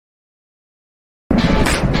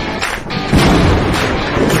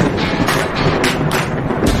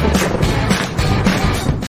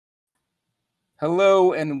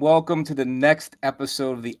Hello and welcome to the next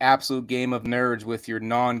episode of the Absolute Game of Nerds with your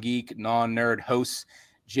non-geek, non-nerd hosts,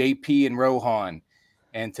 JP and Rohan.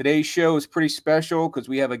 And today's show is pretty special because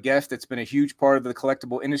we have a guest that's been a huge part of the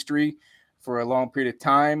collectible industry for a long period of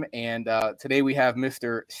time. And today we have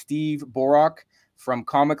Mr. Steve Borock from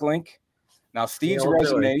Comic Link. Now, Steve's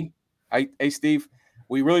resume, hey Steve,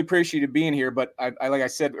 we really appreciate you being here, but I like I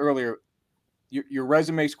said earlier, your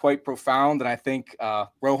resume is quite profound, and I think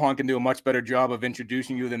Rohan can do a much better job of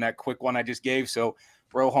introducing you than that quick one I just gave. So,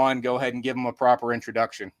 Rohan, go ahead and give him a proper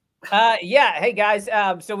introduction. Yeah. Hey, guys.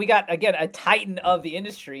 So we got, again, a titan of the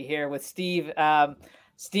industry here with Steve.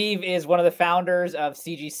 Steve is one of the founders of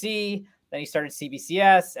CGC. Then he started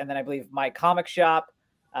CBCS, and then I believe My Comic Shop.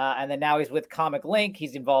 And then now he's with Comic Link.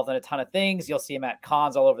 He's involved in a ton of things. You'll see him at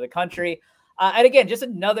cons all over the country. And again, just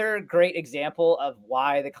another great example of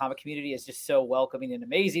why the comic community is just so welcoming and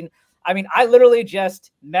amazing. I mean, I literally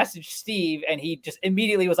just messaged Steve and he just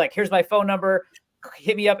immediately was like, here's my phone number.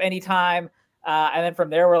 Hit me up anytime. And then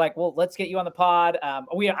from there, we're like, well, let's get you on the pod. I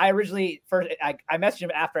messaged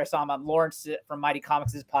him after I saw him on Lawrence from Mighty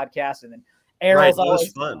Comics' podcast. And then Errol's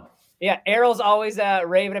always fun. Yeah, Errol's always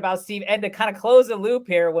raving about Steve. And to kind of close the loop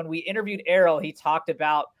here, when we interviewed Errol, he talked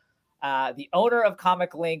about the owner of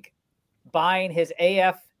Comic Link buying his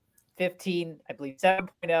AF-15, I believe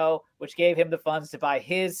 7.0, which gave him the funds to buy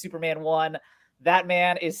his Superman 1. That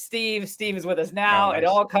man is Steve. Steve is with us now. Oh, nice. It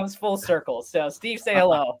all comes full circle. So, Steve, say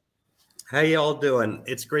hello. How y'all doing?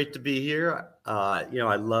 It's great to be here. I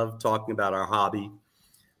love talking about our hobby.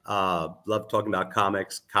 Love talking about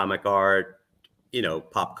comics, comic art,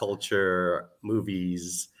 pop culture,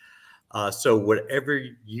 movies. So whatever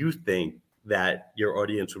you think that your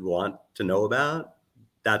audience would want to know about,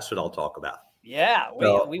 that's what I'll talk about. Yeah, we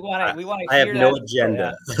want to. I have no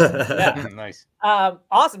agenda. Yeah. Nice.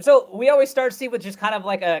 Awesome. So we always start, Steve, with just kind of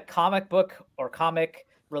like a comic book or comic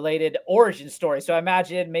related origin story. So I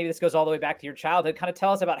imagine maybe this goes all the way back to your childhood. Kind of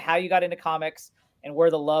tell us about how you got into comics and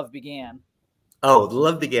where the love began. Oh, the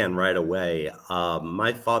love began right away.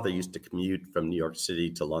 My father used to commute from New York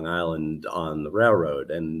City to Long Island on the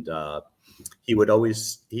railroad, and he would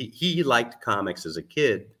always he liked comics as a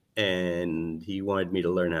kid. And he wanted me to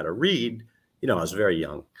learn how to read. I was very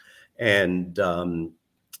young. And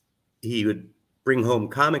he would bring home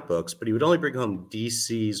comic books, but he would only bring home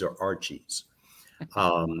DCs or Archies.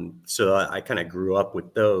 So I kind of grew up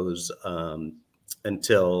with those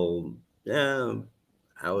until I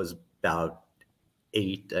was about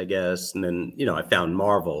 8, I guess. And then, I found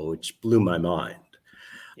Marvel, which blew my mind.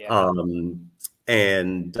 Yeah.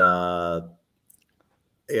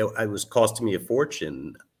 It was costing me a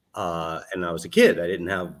fortune. And I was a kid. I didn't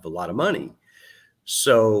have a lot of money.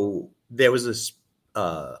 So there was this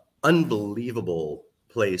unbelievable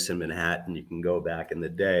place in Manhattan. You can go back in the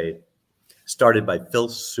day, started by Phil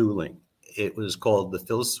Suling. It was called the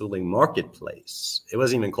Phil Suling Marketplace. It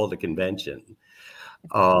wasn't even called a convention.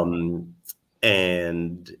 And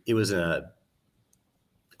it was in a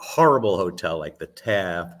horrible hotel like the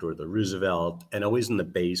Taft or the Roosevelt, and always in the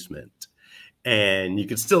basement. And you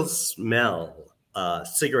could still smell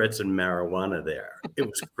cigarettes and marijuana there. It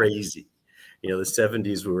was crazy. The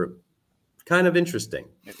 70s were kind of interesting.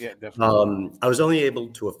 Yeah, definitely. I was only able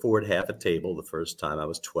to afford half a table the first time. I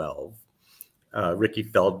was 12. Ricky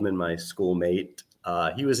Feldman, my schoolmate,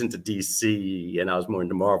 he was into DC and I was more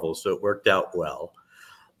into Marvel, so it worked out well.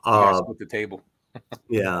 Split the table.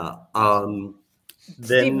 Yeah.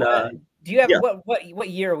 Steve, do you have what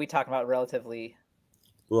year are we talking about relatively?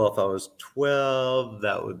 Well, if I was 12,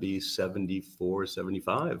 that would be 74,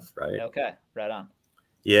 75, right? Okay, right on.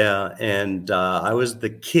 Yeah, and I was the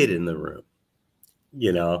kid in the room,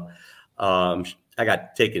 I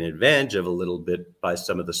got taken advantage of a little bit by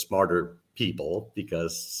some of the smarter people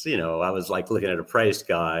because, I was like looking at a price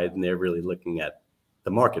guide and they're really looking at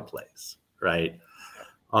the marketplace, right?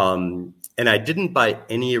 And I didn't buy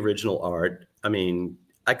any original art. I mean,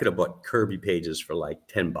 I could have bought Kirby pages for like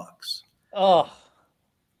 $10. Oh.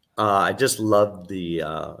 I just loved the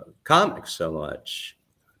comics so much.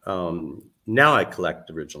 Now I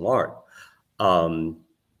collect original art.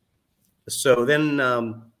 So then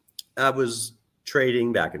I was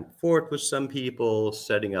trading back and forth with some people,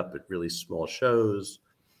 setting up at really small shows,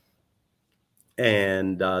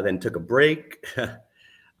 and then took a break.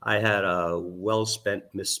 I had a well-spent,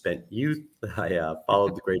 misspent youth. I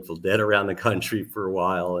followed the Grateful Dead around the country for a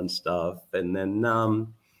while and stuff, and then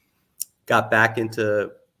got back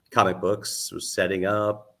into comic books, was setting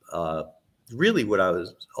up. Really what I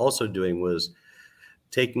was also doing was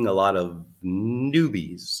taking a lot of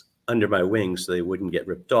newbies under my wing so they wouldn't get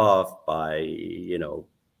ripped off by,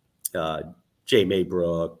 J.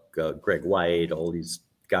 Maybrook, Greg White, all these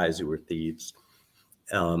guys who were thieves.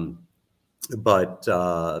 But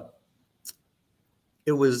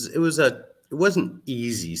it wasn't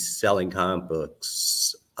easy selling comic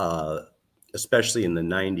books, especially in the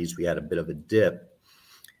 90s. We had a bit of a dip,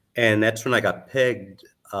 and that's when I got pegged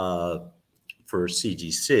for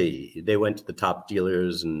CGC. They went to the top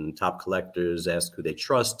dealers and top collectors, asked who they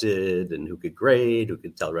trusted and who could grade, who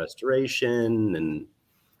could tell restoration, and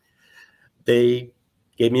they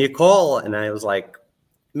gave me a call, and I was like,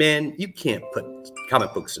 man, you can't put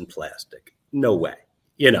comic books in plastic. No way.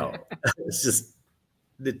 It's just,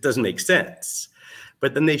 it doesn't make sense.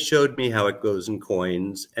 But then they showed me how it goes in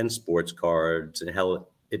coins and sports cards and how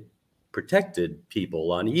it protected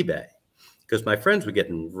people on eBay. Because my friends were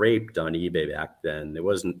getting raped on eBay back then. There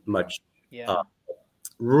wasn't much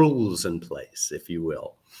rules in place, if you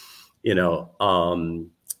will. And,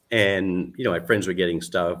 my friends were getting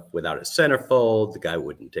stuff without a centerfold. The guy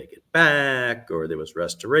wouldn't take it back, or there was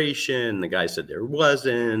restoration. The guy said there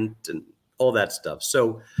wasn't, and all that stuff.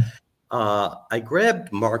 So I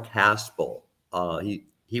grabbed Mark Haspel.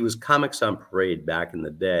 He was Comics on Parade back in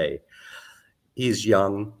the day. He's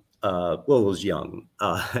young. Was young.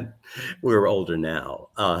 We're older now.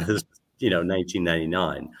 This,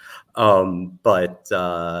 1999. But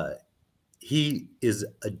he is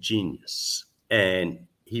a genius, and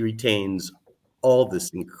he retains all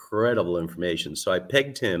this incredible information. So I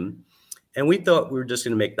pegged him, and we thought we were just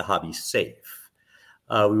going to make the hobby safe.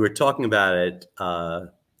 We were talking about it.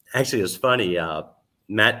 Actually, it was funny.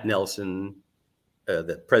 Matt Nelson,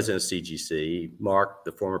 the president of CGC, Mark,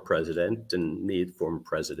 the former president, and me, the former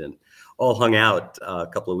president, all hung out a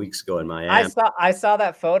couple of weeks ago in Miami. I saw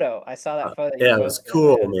that photo. Yeah, it was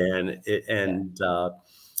cool, man.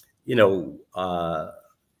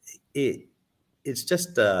 It's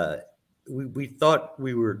just we thought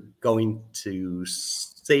we were going to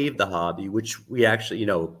save the hobby, which we actually,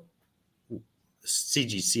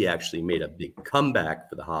 CGC actually made a big comeback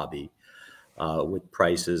for the hobby with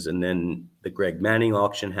prices. And then the Greg Manning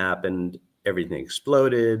auction happened. Everything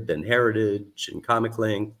exploded. Then Heritage and Comic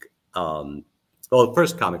Link.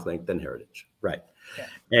 First Comic Link, then Heritage. Right. Yeah.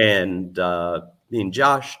 And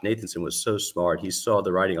Josh Nathanson was so smart. He saw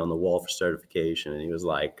the writing on the wall for certification, and he was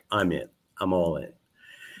like, I'm in. I'm all in.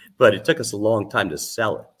 But it took us a long time to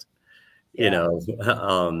sell it. Yeah.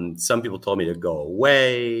 Some people told me to go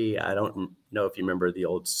away. I don't know if you remember the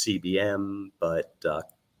old CBM, but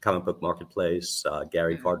Comic Book Marketplace,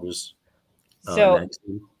 Gary Carter's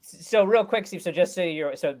magazine. So real quick, Steve, so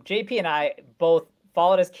JP and I both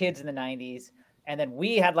followed as kids in the 90s, and then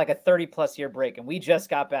we had like a 30+ year break, and we just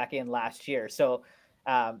got back in last year. So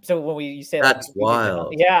when you say that's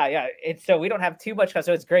wild. Yeah. So we don't have too much,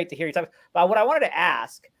 so it's great to hear you talk. But what I wanted to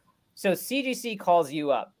ask, so CGC calls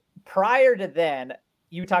you up. Prior to then,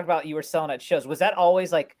 you talked about you were selling at shows. Was that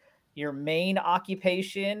always like your main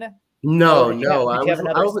occupation? No.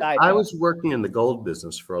 I was working in the gold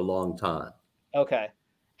business for a long time. Okay.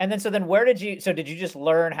 And then where did you just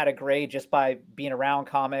learn how to grade just by being around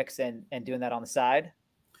comics and doing that on the side?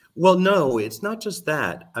 Well, no, it's not just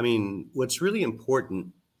that. I mean, what's really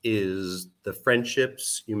important is the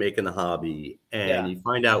friendships you make in the hobby, and you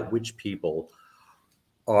find out which people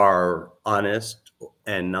are honest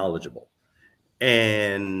and knowledgeable,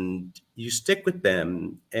 and you stick with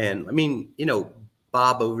them. And I mean,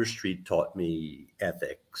 Bob Overstreet taught me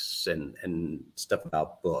ethics and stuff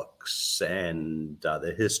about books and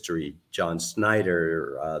the history. John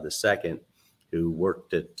Snyder, the second, who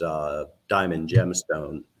worked at Diamond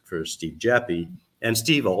Gemstone for Steve Jeppy, and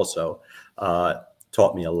Steve also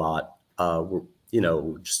taught me a lot.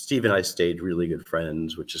 Steve and I stayed really good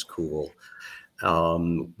friends, which is cool.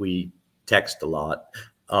 We text a lot,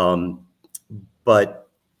 but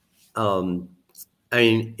I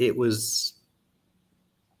mean, it was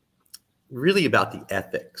really about the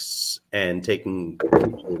ethics and taking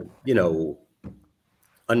people,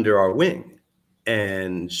 under our wing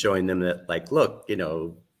and showing them that, like, look,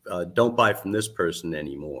 don't buy from this person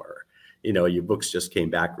anymore. Your books just came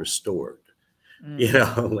back restored,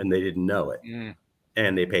 when they didn't know it,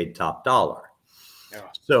 and they paid top dollar. Yeah.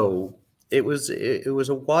 So it was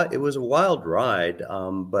a wild ride.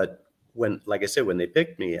 But when they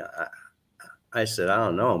picked me, I said, I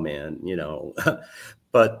don't know, man,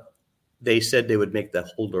 but they said they would make the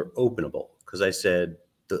holder openable, because I said,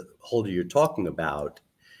 the holder you're talking about,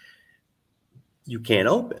 you can't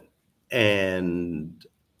open. And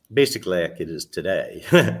basically like it is today.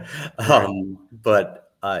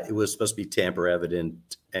 But it was supposed to be tamper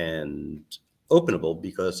evident and openable,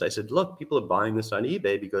 because I said, look, people are buying this on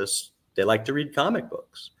eBay because they like to read comic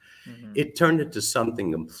books. Mm-hmm. it turned into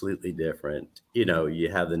something completely different. You know,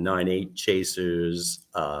 you have the 9/8 chasers,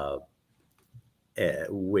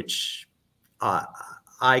 which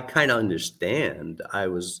I kind of understand. I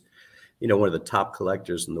was, you know, one of the top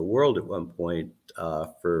collectors in the world at one point,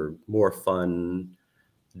 for more fun,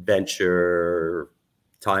 adventure,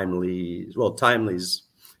 timelies. Well, timelies,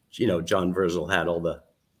 you know, John Verzel had all the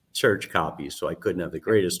church copies, so I couldn't have the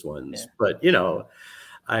greatest ones. Yeah. But, you know,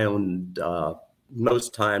 I owned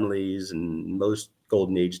most timelies and most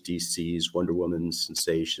Golden Age DCs, Wonder Woman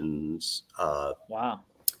sensations. Wow.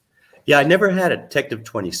 Yeah, I never had a Detective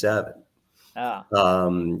 27. Ah.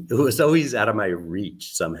 It was always out of my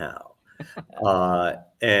reach somehow.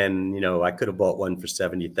 And you know, I could have bought one for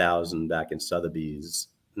 70,000 back in Sotheby's.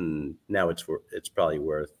 And now it's probably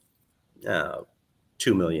worth uh,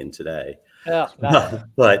 2 million today. Oh, nice.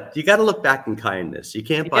 But you got to look back in kindness. You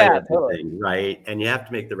can't buy Yeah, everything, totally. right? And you have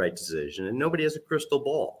to make the right decision. And nobody has a crystal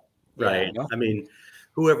ball, right? Yeah. I mean,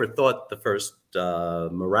 whoever thought the first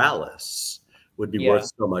Morales would be Yeah.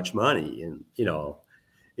 worth so much money? And you know,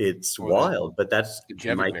 it's wild, but that's the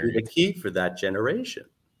Jevic might be the variant. key for that generation,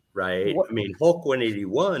 right? What- I mean, Hulk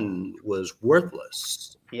 181 was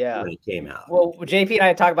worthless Yeah. when it came out. Well, JP and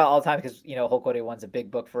I talk about it all the time because, you know, Hulk 181's a big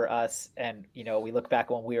book for us. And, you know, we look back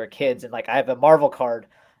when we were kids and like I have a Marvel card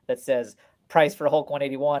that says price for Hulk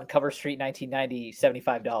 181, Cover Street 1990,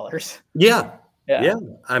 $75. Yeah. Yeah. Yeah.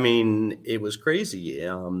 I mean, it was crazy.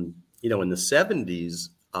 You know, in the 70s,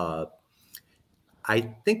 I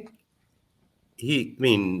think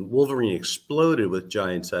Wolverine exploded with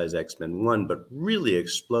Giant Size X-Men 1, but really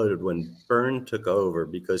exploded when Byrne took over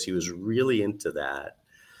because he was really into that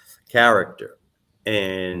character.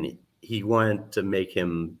 And he wanted to make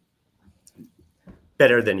him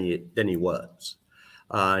better than he was.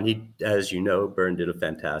 And he, as you know, Byrne did a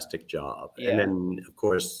fantastic job. Yeah. And then, of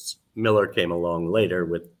course, Miller came along later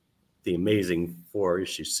with the amazing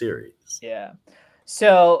 4-issue series. Yeah.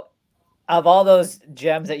 So of all those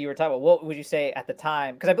gems that you were talking about, what would you say at the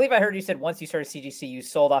time? Because I believe I heard you said once you started CGC, you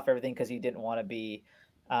sold off everything because you didn't want to be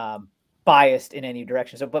biased in any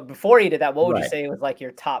direction. So, but before you did that, what would you say was like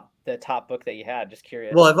the top book that you had? Just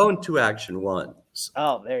curious. Well, I've owned 2 Action Ones.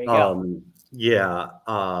 Oh, there you go. Yeah.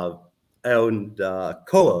 I owned,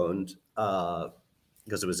 co-owned,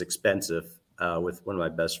 because it was expensive, with one of my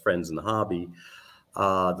best friends in the hobby,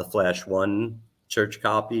 the Flash 1 church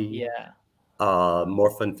copy. Yeah.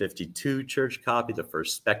 Morphin 52 church copy, the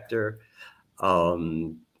first Spectre,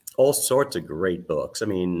 all sorts of great books. I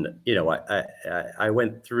mean, you know, I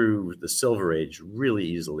went through the Silver Age really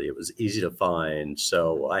easily. It was easy to find,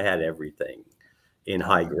 so I had everything in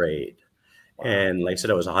high grade. Wow. And like I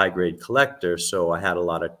said, I was a high grade collector, so I had a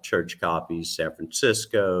lot of church copies, San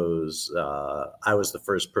Francisco's. I was the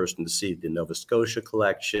first person to see the Nova Scotia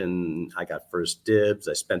collection. I got first dibs.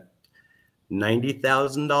 I spent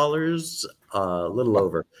 $90,000, a little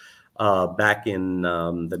over, back in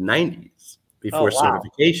the 90s before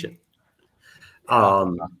certification.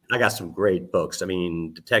 I got some great books. I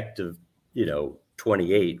mean, Detective, you know,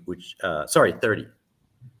 28,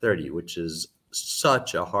 30, which is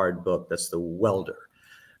such a hard book. That's the welder,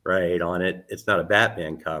 right, on it. It's not a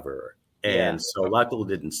Batman cover. And so a lot of people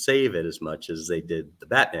didn't save it as much as they did the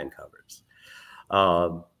Batman covers.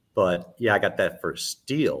 But yeah, I got that first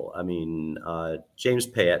deal. I mean, James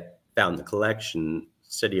Payette found the collection,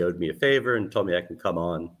 said he owed me a favor and told me I can come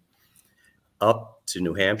on up to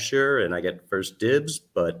New Hampshire and I get first dibs,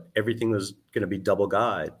 but everything was going to be double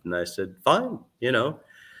guide. And I said, fine, you know.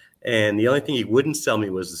 And the only thing he wouldn't sell me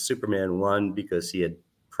was the Superman 1 because he had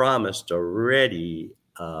promised already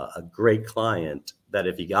a great client that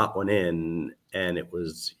if he got one in and it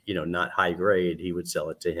was, you know, not high grade, he would sell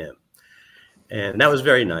it to him. And that was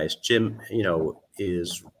very nice. Jim, you know,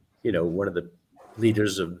 is, you know, one of the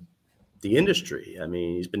leaders of the industry. I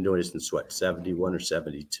mean, he's been doing it since 71 or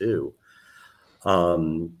 72.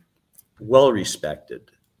 Well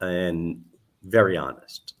respected and very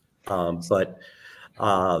honest. But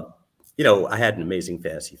you know, I had an amazing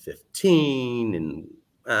Fantasy 15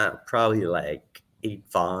 and probably like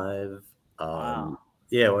 8.5. Wow.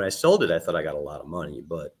 Yeah, when I sold it, I thought I got a lot of money,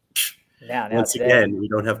 but once today. again, we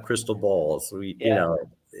don't have crystal balls. We, you know,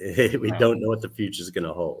 we don't know what the future is going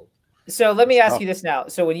to hold. So let me ask you this now.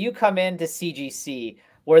 So when you come into CGC,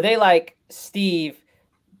 were they like, Steve,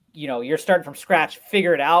 you know, you're starting from scratch,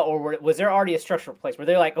 figure it out, or was there already a structural place where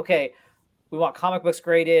they're like, okay, we want comic books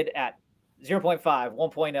graded at 0.5, 1.0,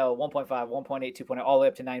 1.5, 1.8, 2.0, all the way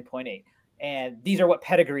up to 9.8. And these are what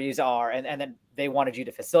pedigrees are. And then they wanted you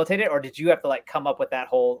to facilitate it, or did you have to like come up with that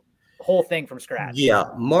whole thing from scratch? Yeah.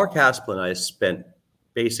 Mark Haspel and I spent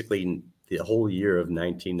basically the whole year of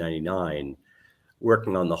 1999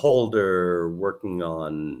 working on the holder, working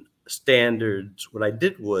on standards. What I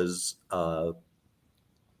did was I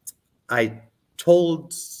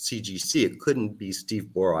told CGC it couldn't be Steve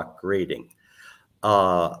Borock grading.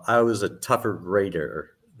 I was a tougher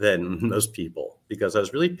grader than most people because I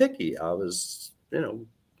was really picky. I was,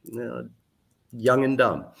 young and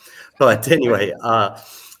dumb. But anyway,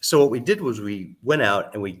 so what we did was we went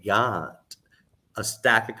out and we got a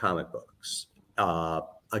stack of comic books, a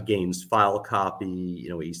games file copy,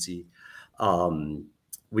 EC.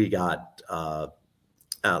 We got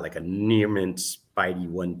like a near mint Spidey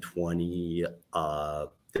 120.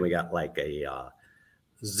 Then we got like a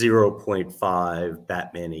 0.5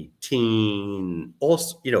 Batman 18.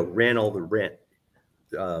 Also, ran all the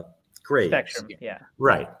grades. Spectrum, yeah.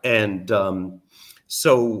 Right. And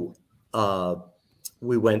so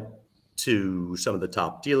we went to some of the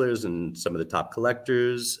top dealers and some of the top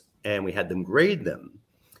collectors, and we had them grade them,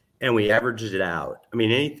 and we averaged it out. I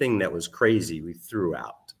mean, anything that was crazy, we threw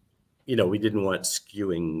out. We didn't want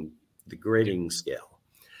skewing the grading scale.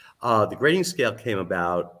 The grading scale came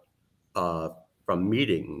about from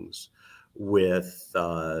meetings with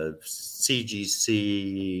CGC,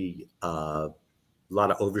 a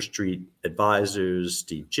lot of Overstreet advisors,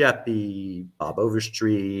 Steve Jeppy, Bob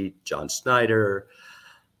Overstreet, John Snyder.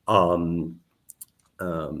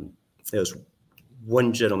 There's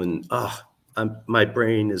one gentleman, my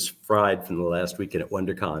brain is fried from the last weekend at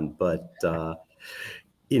WonderCon, but,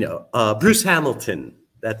 Bruce Hamilton,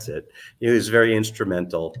 that's it. He was very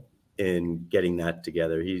instrumental in getting that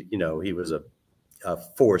together. He was a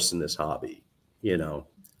force in this hobby,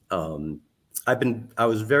 I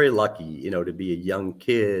was very lucky, to be a young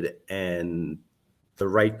kid and the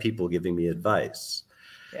right people giving me advice.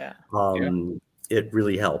 Yeah. It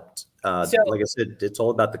really helped. Like I said, it's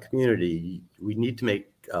all about the community. We need to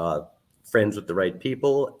make friends with the right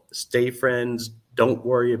people, stay friends. Don't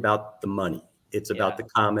worry about the money. It's about the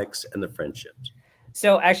comics and the friendships.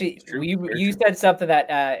 So actually, you said something that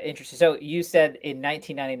interesting. So you said in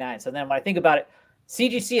 1999. So then when I think about it,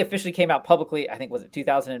 CGC officially came out publicly, I think, was it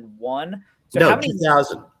 2001? So no,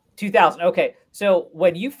 2000. 2000. Okay. So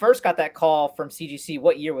when you first got that call from CGC,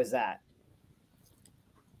 what year was that?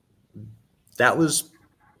 That was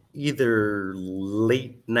either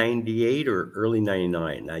late 98 or early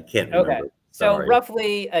 99. I can't remember. Okay. So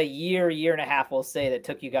roughly a year and a half, we'll say, that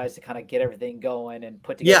took you guys to kind of get everything going and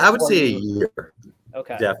put together. Yeah, I would say a year.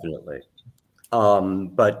 Okay. Definitely.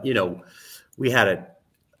 But, we had to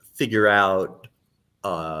figure out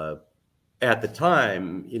at the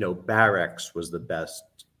time, Barracks was the best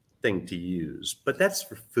thing to use. But that's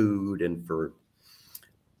for food and for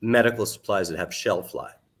medical supplies that have shelf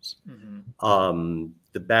lives. Mm-hmm.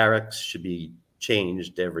 The Barracks should be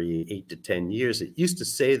changed every 8 to 10 years. It used to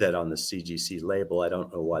say that on the CGC label. I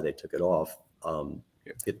don't know why they took it off.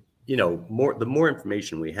 The more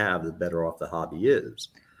information we have, the better off the hobby is.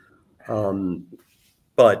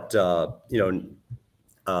 But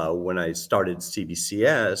when I started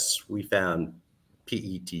CBCS, we found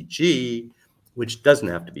PETG, which doesn't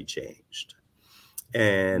have to be changed.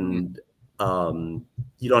 And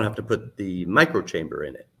you don't have to put the microchamber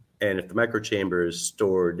in it. And if the microchamber is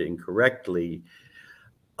stored incorrectly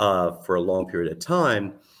for a long period of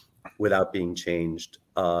time without being changed,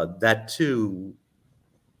 that too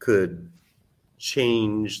could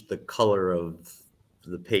change the color of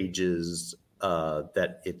the pages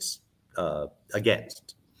that it's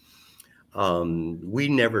against. We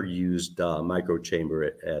never used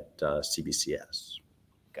microchamber at CBCS.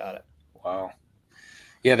 Got it. Wow.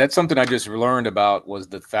 Yeah, that's something I just learned about, was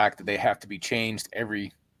the fact that they have to be changed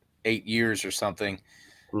every 8 years or something.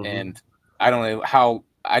 Mm-hmm. And I don't know how.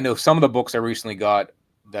 I know some of the books I recently got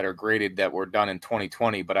that are graded that were done in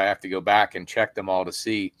 2020, but I have to go back and check them all to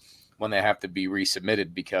see when they have to be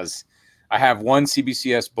resubmitted, because I have one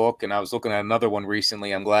CBCS book and I was looking at another one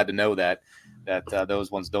recently. I'm glad to know that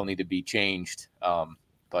those ones don't need to be changed.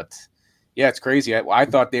 But yeah, it's crazy. I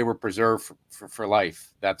thought they were preserved for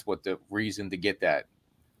life. That's what the reason to get that.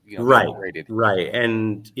 Right.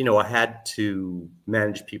 And, I had to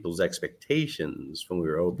manage people's expectations when we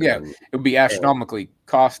were open. Yeah, it would be astronomically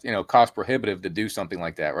cost prohibitive to do something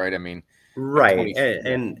like that, right? I mean, right.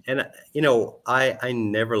 And I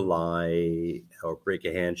never lie or break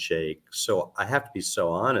a handshake. So I have to be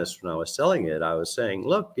so honest. When I was selling it, I was saying,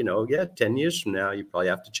 look, 10 years from now, you probably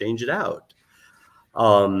have to change it out.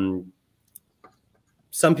 Some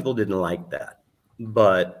people didn't like that.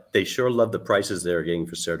 But they sure love the prices they're getting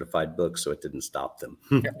for certified books, so it didn't stop them.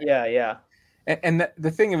 Yeah. And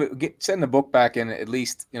the thing of it, sending the book back in, at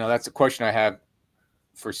least, that's a question I have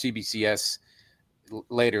for CBCS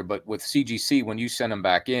later. But with CGC, when you send them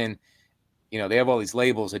back in, they have all these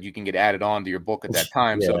labels that you can get added on to your book at that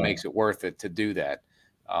time. So it Yeah. makes it worth it to do that.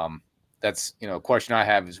 That's, a question I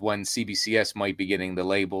have is when CBCS might be getting the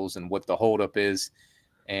labels and what the holdup is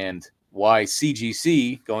and why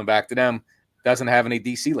CGC, going back to them, doesn't have any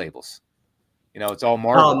DC labels. It's all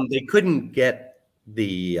Marvel. They couldn't get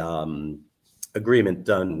the agreement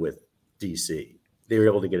done with DC. They were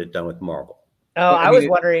able to get it done with Marvel. Oh, I was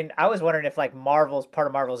wondering if like part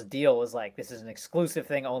of Marvel's deal was like this is an exclusive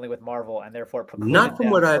thing only with Marvel, and therefore precluded not from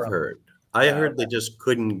what I've from... heard. I heard they just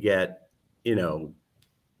couldn't get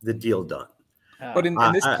the deal done. But in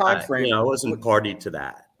this time frame, I wasn't party to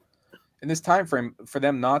that. In this time frame, for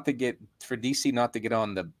DC not to get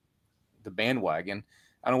on the bandwagon,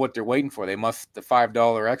 I don't know what they're waiting for. They must, the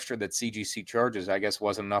 $5 extra that CGC charges, I guess,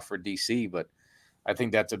 wasn't enough for DC, but I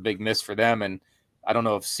think that's a big miss for them. And I don't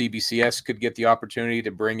know if CBCS could get the opportunity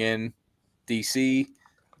to bring in DC,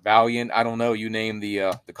 Valiant. I don't know. You name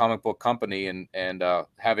the comic book company, and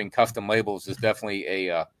having custom labels is definitely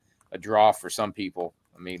a draw for some people.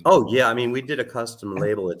 We did a custom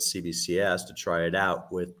label at CBCS to try it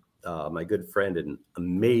out with my good friend and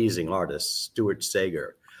amazing artist, Stuart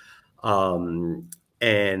Sager.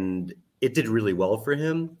 And it did really well for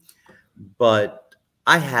him, but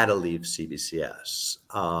I had to leave CBCS.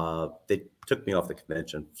 They took me off the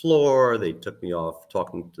convention floor. They took me off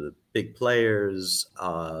talking to the big players.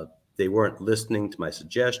 They weren't listening to my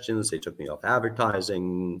suggestions. They took me off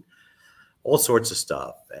advertising, all sorts of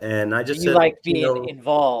stuff. And I just said, like being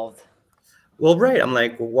involved. Well, right. I'm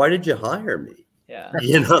like, well, why did you hire me? Yeah.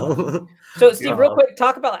 So Steve, real quick,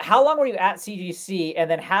 talk about how long were you at CGC, and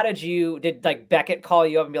then did like Beckett call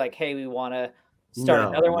you up and be like, hey, we want to start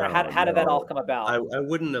another one? How did that all come about? I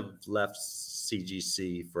wouldn't have left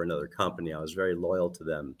CGC for another company. I was very loyal to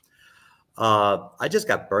them. I just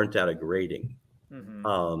got burnt out of grading.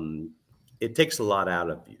 Mm-hmm. It takes a lot out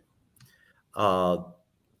of you.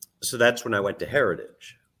 So that's when I went to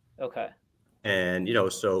Heritage. Okay. And,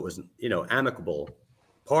 so it was, amicable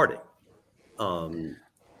parting.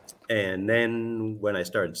 And then when I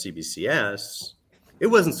started CBCS, it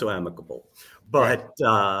wasn't so amicable. But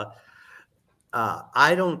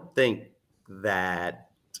I don't think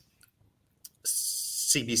that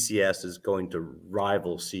CBCS is going to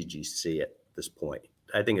rival CGC at this point.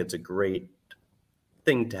 I think it's a great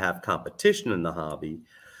thing to have competition in the hobby,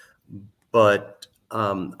 but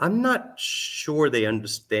I'm not sure they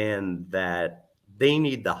understand that they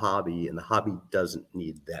need the hobby and the hobby doesn't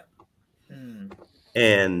need them.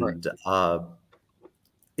 And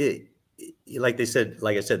like I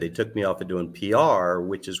said, they took me off of doing PR,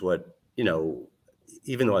 which is what,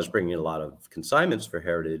 even though I was bringing in a lot of consignments for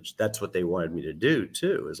Heritage, that's what they wanted me to do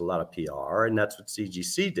too, is a lot of PR. And that's what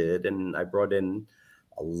CGC did. And I brought in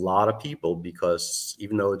a lot of people because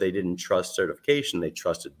even though they didn't trust certification, they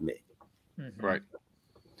trusted me. Mm-hmm. Right.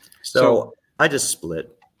 So I just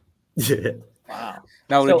split. Wow.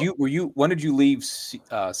 Now, when did you leave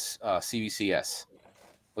CBCS?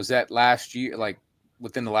 Was that last year, like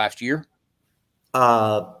within the last year?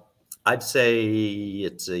 I'd say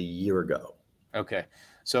it's a year ago. Okay.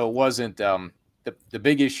 So it wasn't the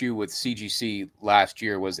big issue with CGC last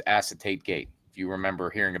year was Acetate Gate. If you remember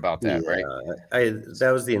hearing about that, right?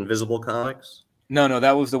 That was the Invisible Comics? No,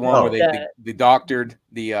 that was the one where they doctored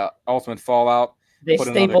the Ultimate Fallout. They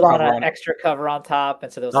stapled on an extra cover on top,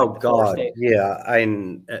 and so those. Oh God, yeah,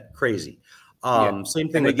 I'm crazy. Same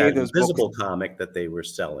thing with that Invisible comic that they were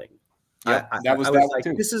selling. Yeah, I was like,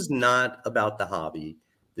 too. This is not about the hobby.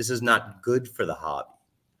 This is not good for the hobby.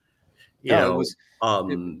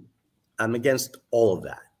 I'm against all of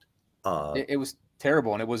that. It was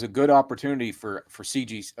terrible, and it was a good opportunity for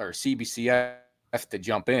CG or CBCF to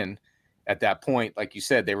jump in at that point. Like you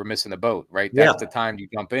said, they were missing the boat, right? That's the time you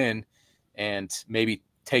jump in and maybe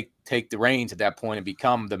take the reins at that point and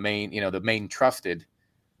become the main trusted,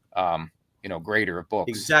 grader of books.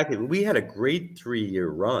 Exactly. We had a great 3-year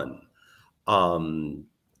run. When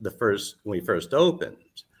we first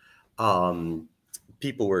opened,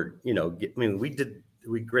 people were,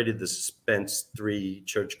 we graded the Suspense 3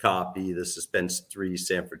 Church Copy, the Suspense 3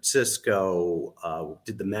 San Francisco,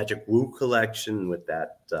 did the Magic Woo collection with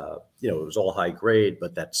that, it was all high grade,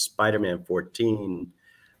 but that Spider-Man 14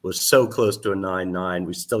 was so close to a 9.9,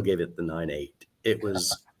 we still gave it the 9.8. It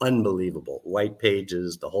was unbelievable. White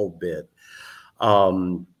pages, the whole bit.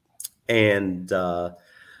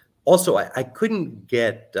 Also, I couldn't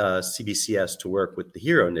get CBCS to work with the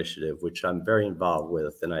Hero Initiative, which I'm very involved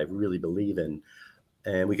with and I really believe in.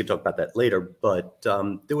 And we could talk about that later. But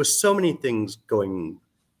there was so many things going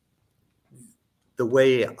the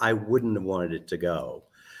way I wouldn't have wanted it to go.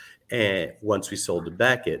 And once we sold to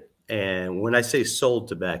Beckett, And when I say sold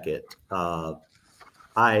to Beckett,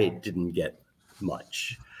 I didn't get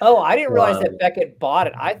much. Oh, I didn't realize that Beckett bought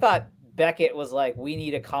it. I thought Beckett was like, we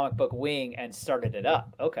need a comic book wing and started it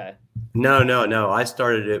up. Okay. No. I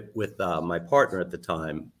started it with my partner at the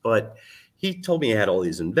time, but he told me he had all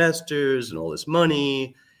these investors and all this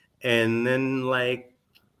money. And then like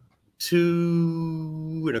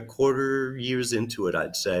 2.25 years into it,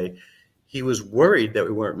 I'd say, he was worried that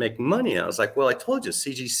we weren't making money. And I was like, well, I told you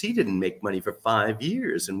CGC didn't make money for 5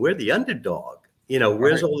 years and we're the underdog.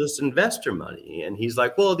 Where's all this investor money? And he's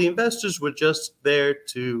like, well, the investors were just there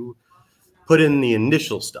to put in the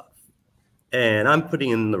initial stuff. And I'm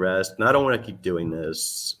putting in the rest, and I don't want to keep doing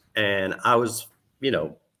this. And I was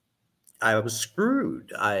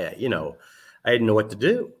screwed. I didn't know what to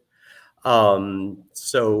do.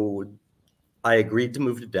 So I agreed to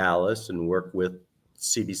move to Dallas and work with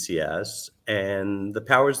CBCS, and the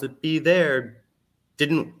powers that be there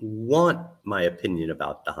didn't want my opinion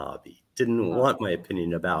about the hobby, didn't want my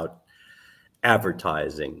opinion about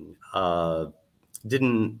advertising,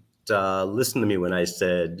 didn't listen to me when I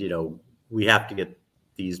said, we have to get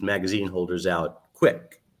these magazine holders out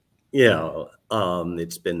quick.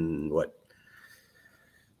 It's been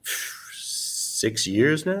 6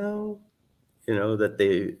 years now,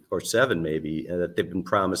 or 7 maybe, that they've been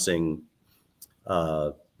promising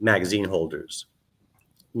magazine holders.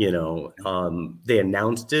 They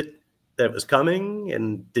announced that it was coming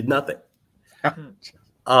and did nothing.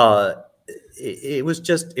 It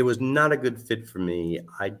was not a good fit for me.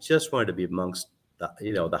 I just wanted to be amongst the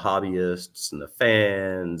hobbyists and the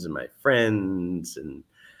fans and my friends, and I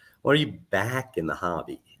want to be back in the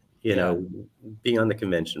hobby, being on the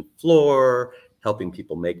convention floor, helping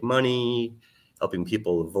people make money, helping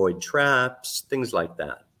people avoid traps, things like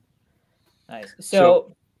that. Nice.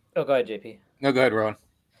 So go ahead, JP. No, go ahead, Rohan.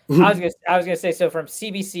 I was gonna say, so from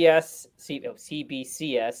CBCS.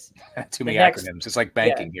 Too many acronyms. It's like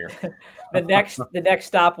banking here. The next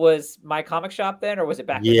stop was My Comic Shop then, or was it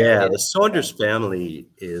back? Yeah, the Saunders family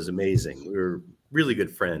is amazing. We were really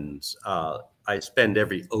good friends. I spend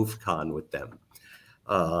every OFCon with them,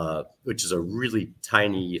 which is a really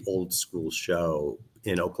tiny old school show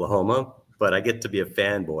in Oklahoma, but I get to be a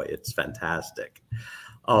fanboy. It's fantastic.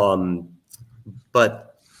 But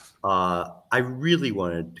I really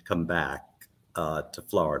wanted to come back to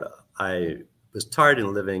Florida. I was tired of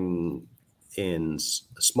living in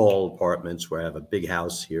small apartments where I have a big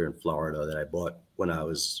house here in Florida that I bought when I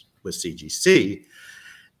was with CGC.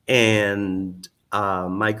 And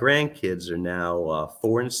my grandkids are now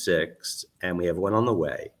 4 and 6, and we have one on the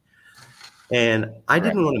way. And I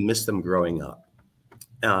didn't want to miss them growing up.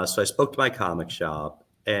 So I spoke to my comic shop,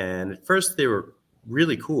 and at first they were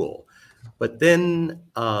really cool. But then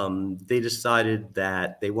they decided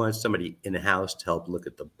that they wanted somebody in the house to help look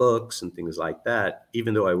at the books and things like that,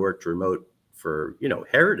 even though I worked remote for,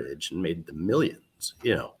 Heritage and made the millions,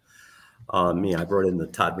 I brought in the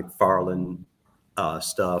Todd McFarlane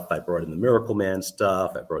stuff. I brought in the Miracle Man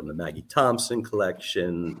stuff. I brought in the Maggie Thompson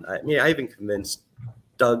collection. I even convinced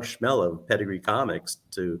Doug Schmell of Pedigree Comics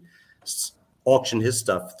to auction his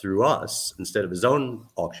stuff through us instead of his own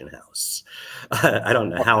auction house. I don't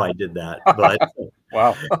know how I did that, but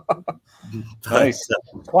wow. Nice.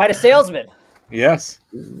 Quite a salesman. Yes.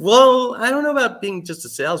 Well, I don't know about being just a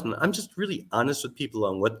salesman. I'm just really honest with people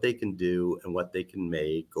on what they can do and what they can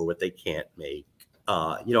make or what they can't make.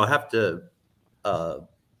 I have to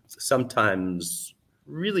sometimes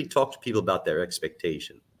really talk to people about their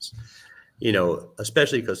expectations.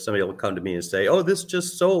 Especially because somebody will come to me and say, oh, this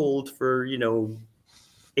just sold for,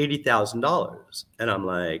 $80,000. And I'm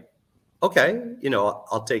like, okay,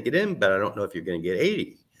 I'll take it in, but I don't know if you're going to get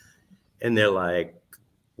 80. And they're like,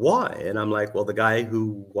 why? And I'm like, well, the guy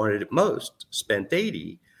who wanted it most spent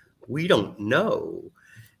 80. We don't know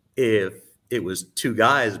if it was 2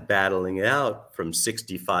 guys battling it out from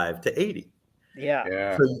 65 to 80.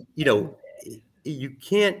 Yeah. So, you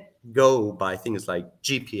can't go by things like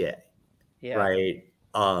GPA. Yeah. Right.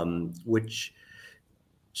 Which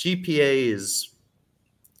GPA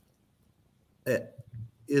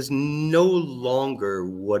is no longer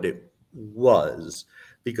what it was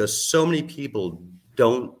because so many people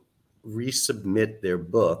don't resubmit their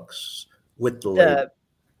books with the label. Okay.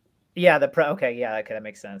 Yeah. Okay. That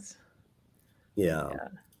makes sense. Yeah.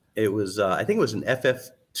 It was, I think it was an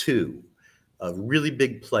FF2. A really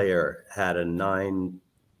big player had a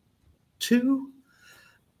 9.2.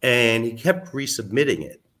 And he kept resubmitting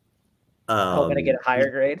it. Hoping to get a higher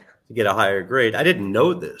grade? To get a higher grade. I didn't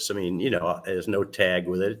know this. I mean, there's no tag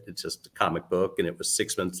with it. It's just a comic book. And it was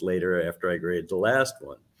 6 months later after I graded the last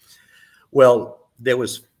one. Well, there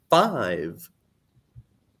was 5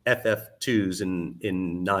 FF2s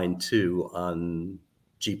in 9.2 on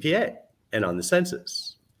GPA and on the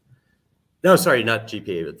census. No, sorry, not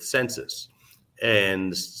GPA, but the census.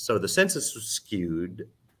 And so the census was skewed.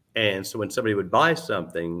 And so when somebody would buy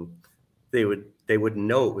something, they wouldn't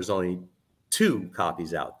know it was only 2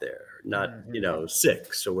 copies out there, not,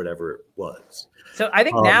 6 or whatever it was. So I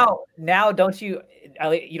think now don't you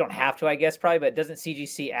don't have to, I guess, probably, but doesn't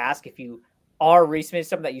CGC ask if you are resubmitting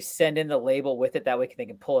something that you send in the label with it? That way they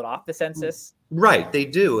can pull it off the census? Right, they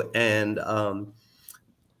do. And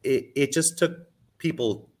it just took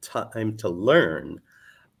people time to learn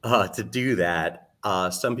to do that.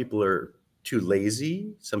 Some people are too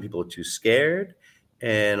lazy. Some people are too scared.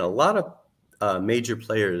 And a lot of major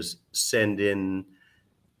players send in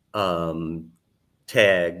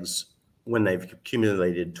tags when they've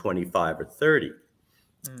accumulated 25 or 30.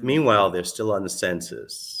 Meanwhile, they're still on the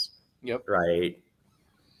census. Yep. Right.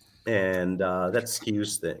 And that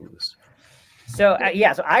skews things. So,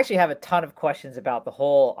 so I actually have a ton of questions about the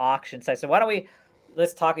whole auction site. So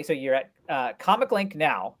let's talk. So you're at Comic Link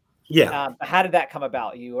now. Yeah. How did that come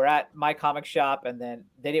about? You were at my comic shop and then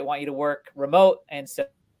they didn't want you to work remote. And so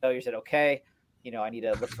you said, okay, I need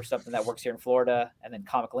to look for something that works here in Florida, and then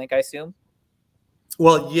Comic Link, I assume.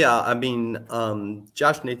 Well, yeah, I mean,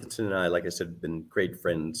 Josh Nathanson and I, like I said, have been great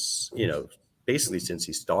friends, basically since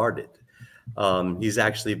he started. He's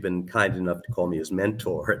actually been kind enough to call me his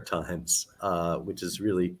mentor at times, which is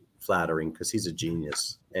really flattering because he's a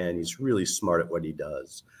genius and he's really smart at what he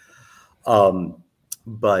does.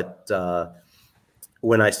 But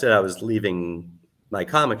when I said I was leaving my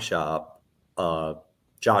comic shop,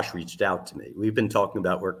 Josh reached out to me. We've been talking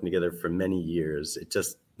about working together for many years.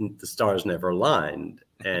 The stars never aligned,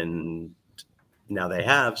 and now they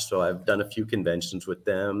have. So I've done a few conventions with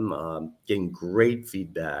them, getting great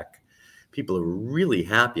feedback. People are really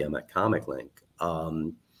happy I'm at Comic Link.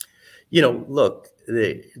 Look,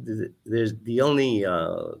 there's the only,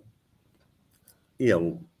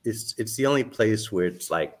 it's the only place where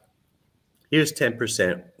it's like, here's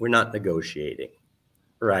 10%. We're not negotiating,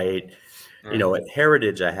 right? At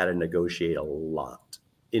Heritage, I had to negotiate a lot.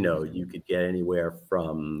 You could get anywhere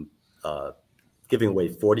from giving away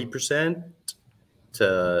 40%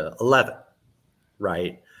 to 11,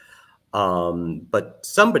 right? But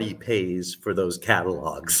somebody pays for those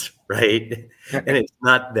catalogs, right? And it's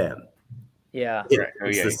not them. Yeah.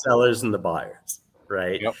 It's the sellers and the buyers,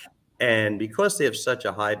 right? Yep. And because they have such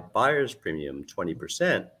a high buyer's premium,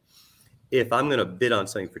 20%, if I'm going to bid on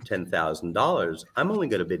something for $10,000, I'm only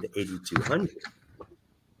going to bid $8,200.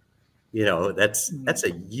 That's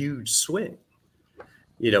a huge swing.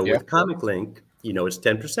 With Comic Link, it's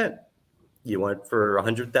 10%. You want for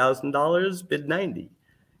 $100,000, bid 90.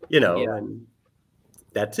 And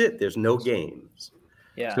that's it. There's no games.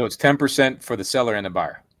 Yeah. So it's 10% for the seller and the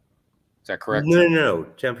buyer. Is that correct? No.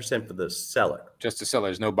 10% for the seller. Just the seller.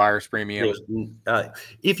 There's no buyer's premium.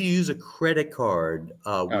 If you use a credit card,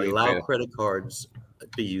 we allow credit cards to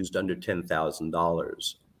be used under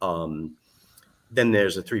 $10,000. Then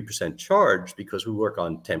there's a 3% charge because we work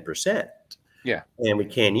on 10%. Yeah. And we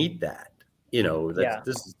can't eat that.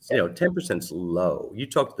 This is 10%'s low. You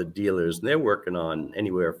talk to the dealers and they're working on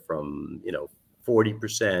anywhere from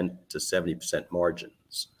 40% to 70%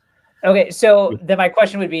 margins. Okay, so then my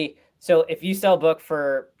question would be: so if you sell a book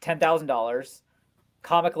for $10,000,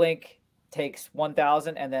 Comic Link takes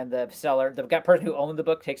 $1,000, and then the seller, the person who owned the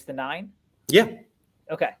book, takes the $9,000. Yeah.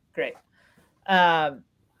 Okay, great. And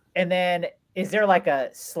then is there like a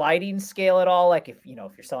sliding scale at all? Like if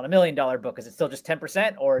you're selling $1 million book, is it still just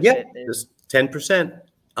 10%, or is it just 10%?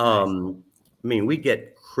 I mean, we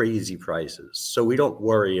get crazy prices, so we don't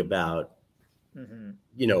worry about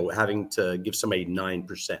having to give somebody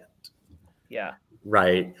 9%. Yeah.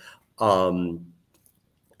 Right. I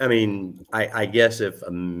mean, I guess if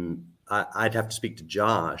I'd have to speak to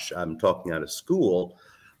Josh. I'm talking out of school,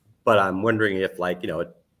 but I'm wondering if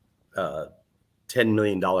a $10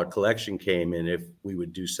 million collection came in, if we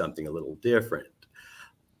would do something a little different.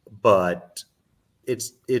 But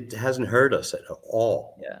it hasn't hurt us at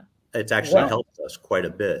all. Yeah. It's actually helped us quite a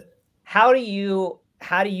bit. How do you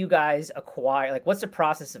guys acquire, what's the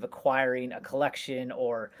process of acquiring a collection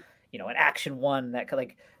or, an Action One that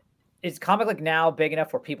is Comic Link now big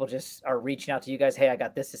enough where people just are reaching out to you guys? Hey, I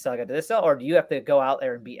got this to sell, I got this to sell. Or do you have to go out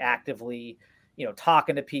there and be actively,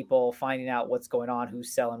 talking to people, finding out what's going on,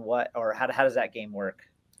 who's selling what, or how does that game work?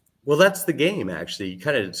 Well, that's the game, actually. You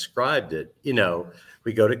kind of described it.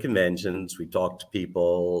 We go to conventions, we talk to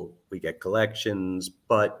people, we get collections.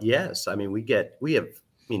 But yes, I mean,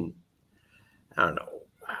 I don't know,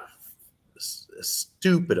 a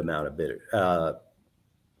stupid amount of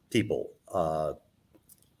people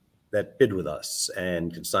that bid with us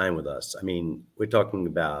and can sign with us. I mean, we're talking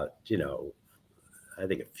about, I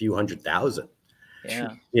think a few 100,000.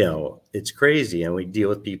 Yeah. It's crazy. And we deal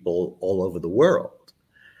with people all over the world,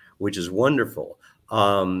 which is wonderful.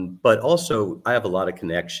 But also, I have a lot of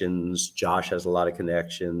connections. Josh has a lot of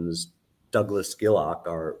connections. Douglas Gillock,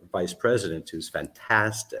 our vice president, who's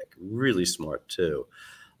fantastic, really smart too,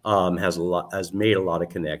 has made a lot of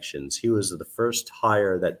connections. He was the first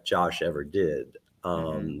hire that Josh ever did,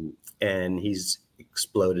 and he's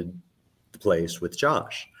exploded the place with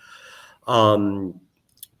Josh. So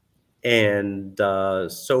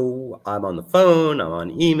I'm on the phone, I'm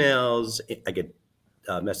on emails, I get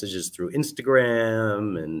messages through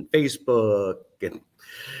Instagram and Facebook, and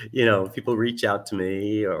people reach out to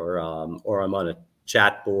me, or I'm on a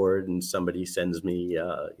chat board and somebody sends me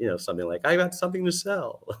something like, I got something to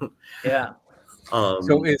sell. Yeah.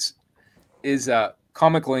 So is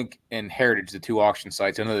Comic Link and Heritage the two auction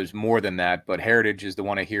sites? I know there's more than that, but Heritage is the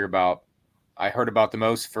one I heard about the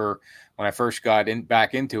most for when I first got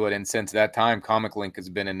back into it, and since that time, Comic Link has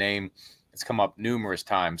been a name that's come up numerous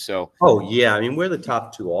times. So, yeah, I mean, we're the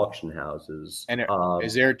top two auction houses. And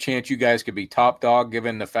is there a chance you guys could be top dog,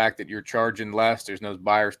 given the fact that you're charging less? There's no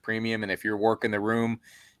buyer's premium, and if you're working the room,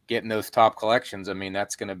 getting those top collections, I mean,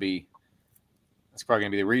 that's probably going to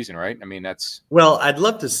be the reason, right? I mean, well, I'd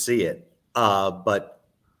love to see it, but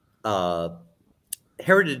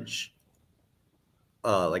Heritage.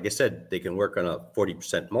 Like I said, they can work on a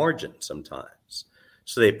 40% margin sometimes.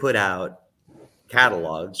 So they put out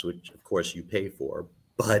catalogs, which of course you pay for,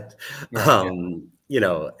 but, and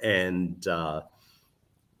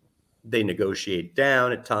they negotiate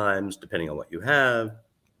down at times, depending on what you have.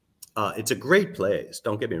 It's a great place.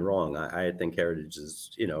 Don't get me wrong. I think Heritage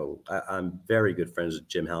is, I'm very good friends with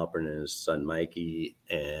Jim Halpern and his son, Mikey,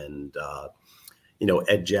 and,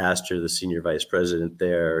 Ed Jaster, the senior vice president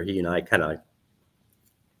there. He and I kind of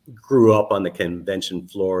grew up on the convention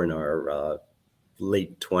floor in our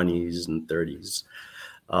late 20s and 30s.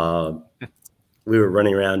 We were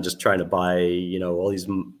running around just trying to buy, all these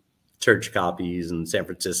church copies and San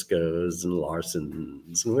Francisco's and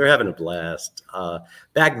Larson's, and we were having a blast.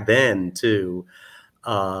 Back then, too,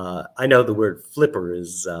 I know the word flipper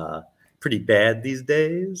is pretty bad these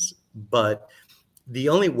days, but the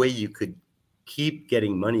only way you could keep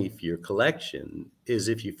getting money for your collection is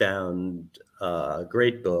if you found a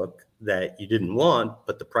great book that you didn't want,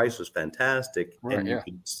 but the price was fantastic, and you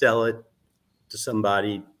could sell it to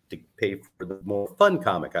somebody to pay for the more fun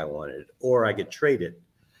comic I wanted, or I could trade it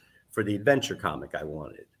for the adventure comic I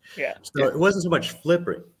wanted. Yeah. So it wasn't so much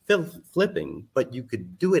flipping, but you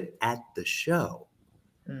could do it at the show.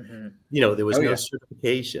 Mm-hmm. There was no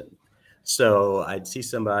certification. So I'd see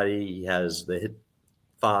somebody, he has the hit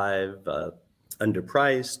 5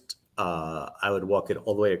 underpriced. I would walk it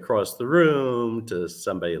all the way across the room to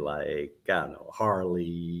somebody like, I don't know,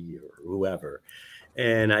 Harley or whoever,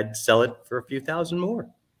 and I'd sell it for a few thousand more.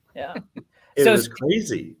 Yeah. It was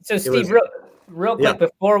crazy. So Steve, real quick,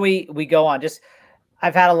 before we go on,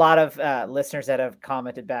 I've had a lot of listeners that have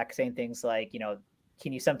commented back saying things like,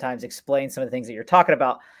 can you sometimes explain some of the things that you're talking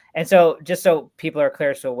about? And so just so people are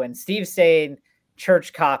clear, so when Steve's saying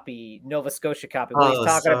church copy, Nova Scotia copy, what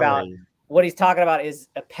he's talking about is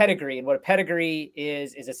a pedigree. And what a pedigree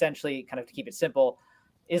is essentially, kind of to keep it simple,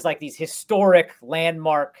 is like these historic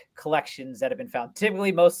landmark collections that have been found,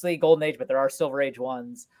 typically mostly Golden Age, but there are Silver Age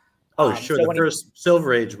ones. Sure. So the first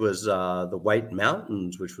Silver Age was the White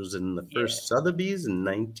Mountains, which was in the first Sotheby's in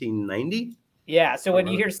 1990. Yeah. So when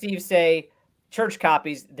you hear Steve say church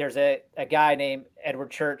copies, there's a guy named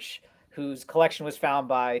Edward Church whose collection was found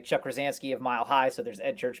by Chuck Rosansky of Mile High. So there's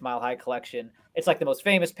Ed Church Mile High collection. It's like the most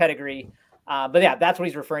famous pedigree. But yeah, that's what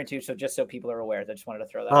he's referring to. So just so people are aware, I just wanted to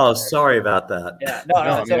throw that out there. Sorry about that. Yeah.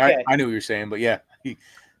 No, it's okay. I knew what you're saying, but yeah.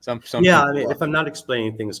 Some I mean, if I'm not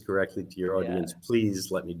explaining things correctly to your audience, please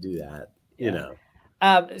let me do that.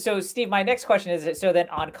 So Steve, my next question is, so then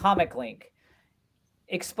on Comic Link,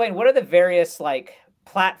 explain what are the various like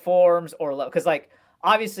platforms or because like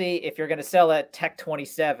obviously if you're going to sell at Tech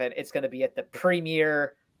 27, it's going to be at the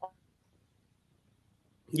premier.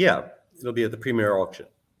 Yeah, it'll be at the premier auction.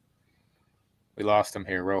 We lost him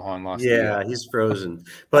here. Rohan lost him. Yeah, he's frozen.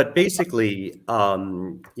 But basically,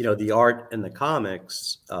 the art and the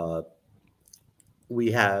comics,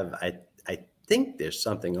 we have, I think there's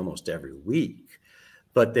something almost every week.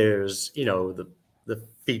 But there's, the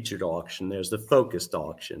featured auction, there's the focused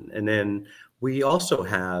auction. And then we also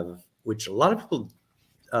have, which a lot of people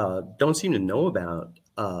don't seem to know about,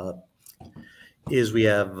 is we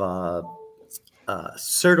have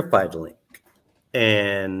Certified Link.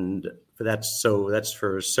 And that's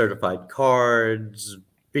for certified cards,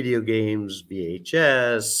 video games,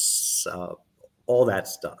 VHS, all that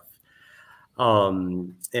stuff.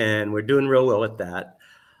 And we're doing real well at that.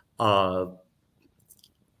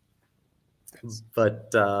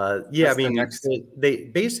 Yeah, I mean, they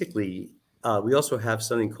basically, we also have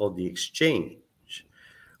something called the exchange,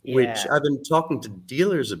 which I've been talking to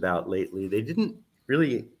dealers about lately. They didn't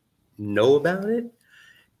really know about it.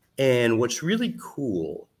 And what's really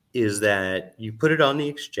cool is that you put it on the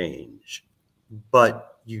exchange,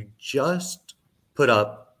 but you just put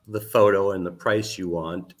up the photo and the price you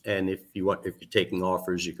want. And if you're taking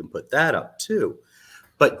offers, you can put that up too.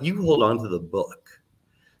 But you hold on to the book.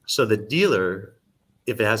 So the dealer,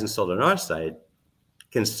 if it hasn't sold on our site,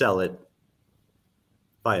 can sell it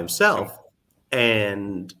by himself.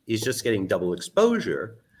 And he's just getting double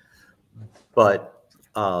exposure. But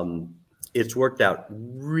it's worked out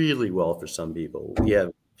really well for some people. We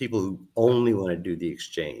have people who only want to do the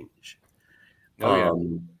exchange.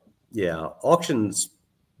 Yeah, auctions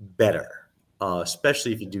better,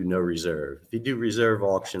 especially if you do no reserve. If you do reserve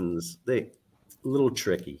auctions, they a little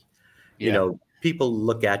tricky. You know, people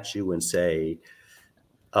look at you and say,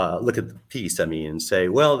 look at the piece, and say,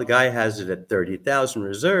 well, the guy has it at 30,000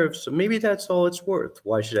 reserves, so maybe that's all it's worth.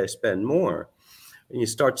 Why should I spend more? And you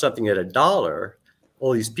start something at $1,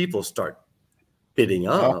 all these people start bidding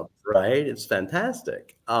up, right? It's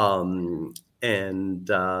fantastic. And then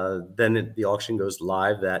the auction goes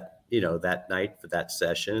live that night for that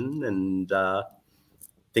session, and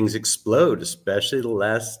things explode, especially the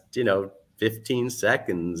last 15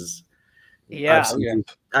 seconds. Yeah,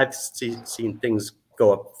 I've seen things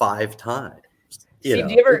go up 5 times. Steve,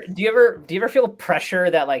 do you ever feel pressure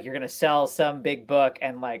that like you're gonna sell some big book,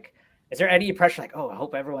 and like, is there any pressure like, oh, I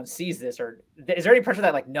hope everyone sees this, or is there any pressure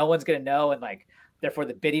that like no one's gonna know, and like therefore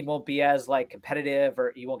the bidding won't be as like competitive,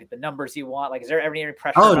 or you won't get the numbers you want? Like, is there any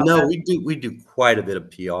pressure? Oh no, that? we do quite a bit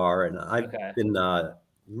of PR, and I've been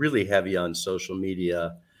really heavy on social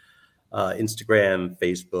media, Instagram,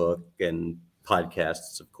 Facebook, and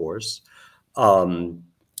podcasts, of course. So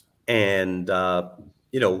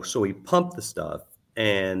we pump the stuff,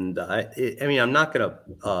 and I'm not going to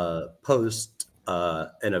post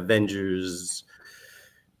an Avengers,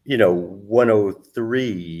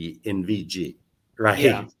 103 in VG, right?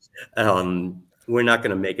 Yeah. We're not going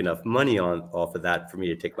to make enough money off of that for me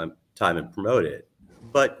to take my time and promote it.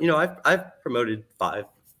 But I've promoted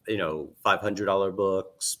 $500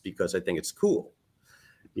 books because I think it's cool.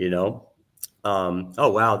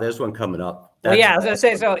 Oh wow, there's one coming up. Well, yeah, I was gonna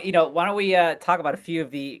say, so why don't we talk about a few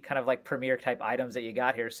of the kind of like premier type items that you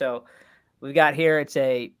got here? So we've got here, it's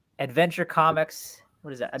a Adventure Comics.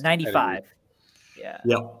 What is that? A 95. Yeah.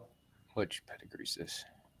 Yep. Which pedigree is this?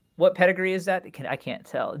 What pedigree is that? I can't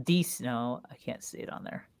tell. No, I can't see it on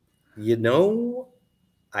there.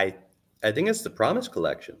 I think it's the Promise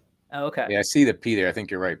Collection. Oh, okay. Yeah, I see the P there. I think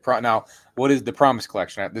you're right. Now, what is the Promise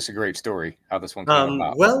Collection? This is a great story. How this one came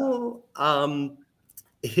about. Well,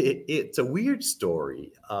 it's a weird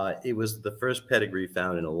story. It was the first pedigree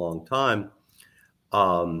found in a long time.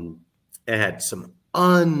 It had some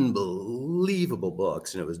unbelievable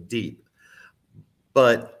books, and it was deep.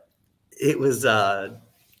 But it was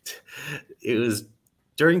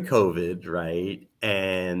during COVID, right?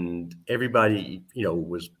 And everybody,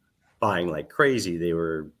 was buying like crazy. They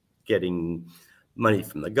were getting money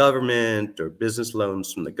from the government or business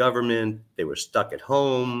loans from the government. They were stuck at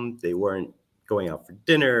home. They weren't going out for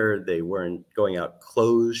dinner. They weren't going out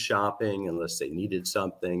clothes shopping unless they needed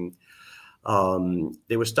something.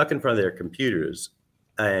 They were stuck in front of their computers,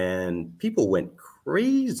 and people went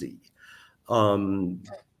crazy. But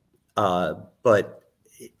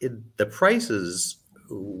the prices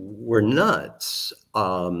were nuts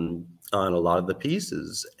on a lot of the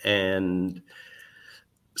pieces, and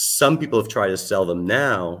some people have tried to sell them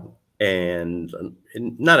now, and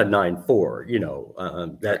not a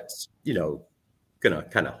 9.4, that's gonna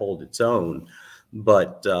kind of hold its own,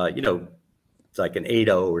 but it's like an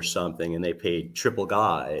 8.0 or something, and they paid triple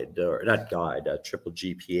guide, or not guide, triple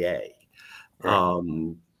GPA.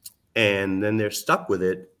 Right. And then they're stuck with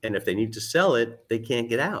it, and if they need to sell it, they can't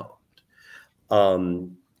get out.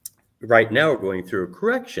 Right now, we're going through a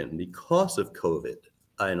correction because of COVID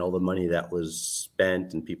and all the money that was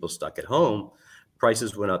spent and people stuck at home.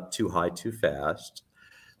 Prices went up too high too fast.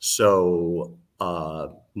 So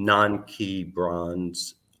non-key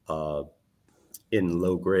bronze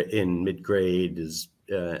in mid grade is,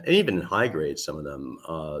 and even in high grade, some of them,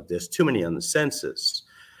 there's too many on the census.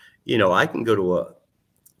 I can go to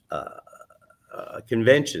a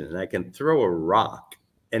convention and I can throw a rock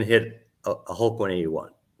and hit a Hulk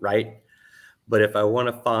 181, right? But if I want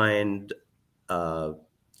to find a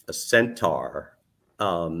centaur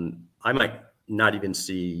I might not even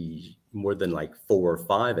see more than like 4 or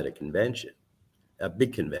 5 at a convention, a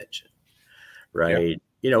big convention, right?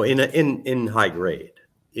 Yeah. In high grade,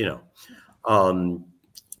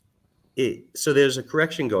 so there's a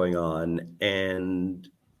correction going on, and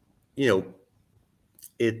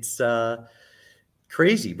it's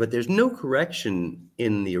crazy, but there's no correction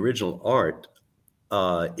in the original art.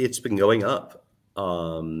 It's been going up.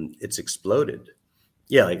 It's exploded.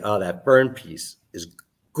 Yeah, like that burn piece is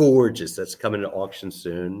gorgeous. That's coming to auction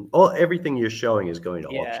soon. Everything you're showing is going to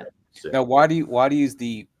auction soon. Now, why do you use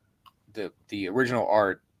the original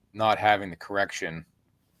art not having the correction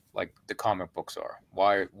like the comic books are?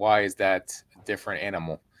 Why is that a different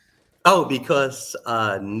animal? Oh, because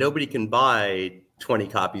nobody can buy 20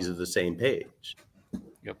 copies of the same page.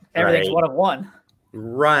 Yep. Everything's one of one.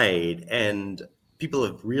 Right. And people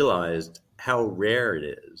have realized how rare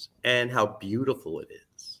it is and how beautiful it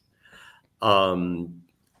is. I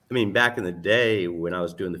mean, back in the day when I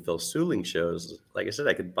was doing the Phil Suling shows, like I said,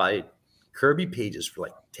 I could buy Kirby pages for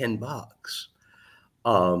like $10.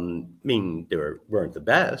 I mean, they weren't the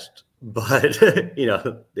best, but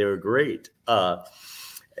they were great.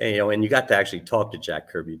 And you got to actually talk to Jack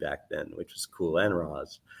Kirby back then, which was cool, and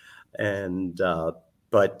Roz. And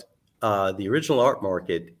but the original art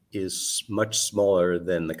market is much smaller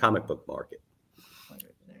than the comic book market.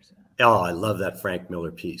 Oh, I love that Frank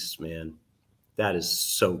Miller piece, man. That is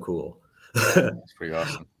so cool. That's pretty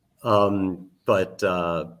awesome. But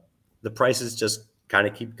the prices just kind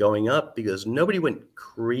of keep going up because nobody went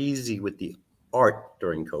crazy with the art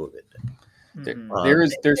during COVID.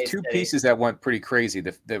 There's two pieces that went pretty crazy.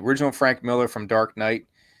 The original Frank Miller from Dark Knight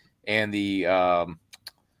and the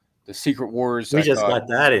Secret Wars. We just got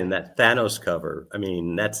that in that Thanos cover. I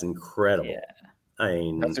mean, that's incredible. Yeah. I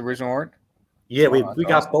mean, that's original art. Yeah, we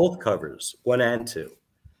got both covers, 1 and 2.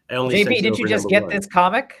 JP, did you just get this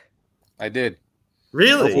comic? I did.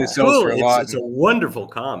 Really? Cool. It's a wonderful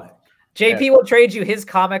comic. JP will trade you his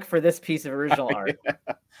comic for this piece of original art.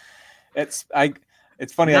 It's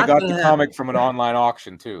funny. I got the comic from an online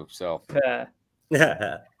auction too. So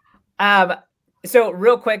so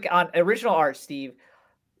real quick on original art, Steve,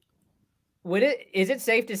 is it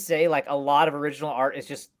safe to say like a lot of original art is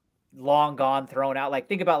just long gone, thrown out? Like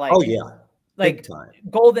think about like like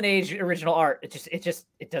golden age original art.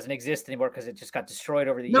 It doesn't exist anymore because it just got destroyed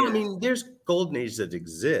over the years. No, I mean there's golden age that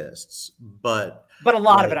exists, but a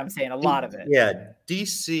lot of it, I'm saying a lot of it. Yeah,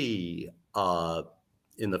 DC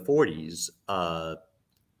in the 40s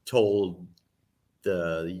told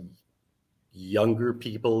the younger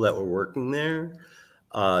people that were working there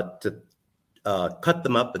to cut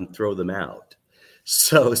them up and throw them out.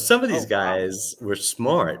 So some of these guys were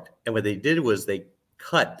smart, and what they did was they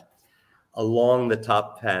cut along the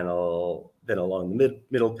top panel, then along the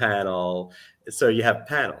middle panel. So you have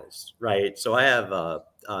panels, right? So I have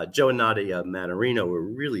Joe and Nadia Manarino were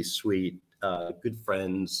really sweet, good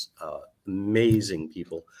friends, amazing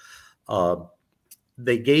people.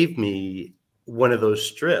 They gave me one of those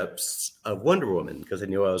strips of Wonder Woman because they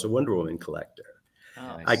knew I was a Wonder Woman collector.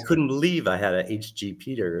 Oh, nice. I couldn't believe I had a H.G.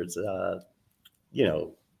 Peters,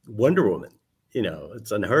 Wonder Woman.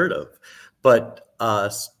 It's unheard of. But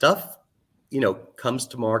stuff, comes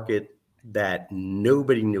to market that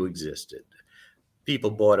nobody knew existed.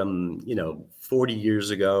 People bought them, 40 years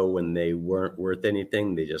ago when they weren't worth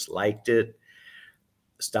anything. They just liked it.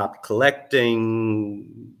 Stopped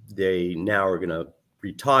collecting. They now are going to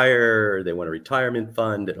retire. They want a retirement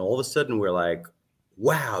fund. And all of a sudden we're like,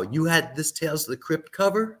 wow, you had this Tales of the Crypt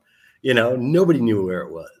cover? Nobody knew where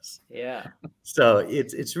it was. Yeah. So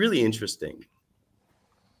it's really interesting.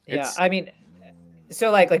 Yeah. I mean, so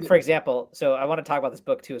like for example, so I want to talk about this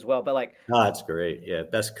book too as well, but like, oh, that's great. Yeah.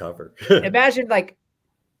 Best cover. Imagine like,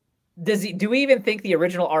 do we even think the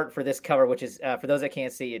original art for this cover, which is for those that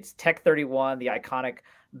can't see, it's Tech 31, the iconic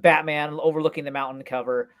Batman overlooking the mountain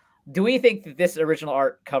cover. Do we think that this original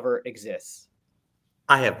art cover exists?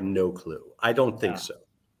 I have no clue. I don't think so.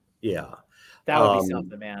 Yeah. That would be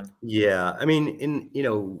something, man. Yeah. I mean,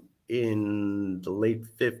 in the late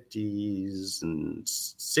 50s and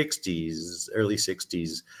 60s, early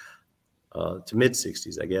 60s to mid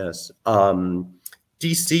 60s, I guess,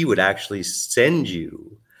 DC would actually send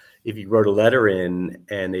you, if you wrote a letter in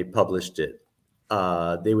and they published it,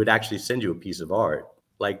 they would actually send you a piece of art.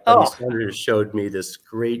 Like Bernie Sanders showed me this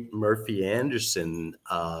great Murphy Anderson,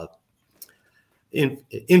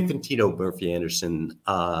 Infantino Murphy Anderson,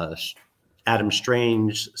 Adam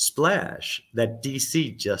Strange splash that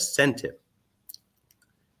DC just sent him,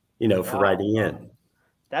 for writing in.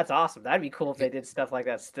 That's awesome. That'd be cool if they did stuff like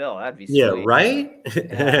that still. That'd be sweet. Yeah, right?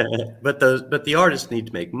 Yeah. But the artists need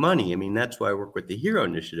to make money. I mean, that's why I work with the Hero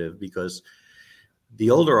Initiative, because the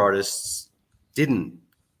older artists didn't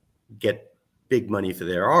get big money for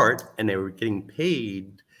their art, and they were getting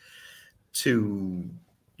paid to,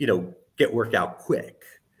 get work out quick.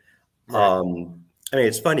 Right. I mean,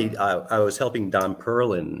 it's funny. I was helping Don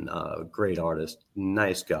Perlin, great artist,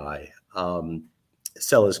 nice guy,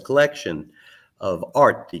 sell his collection of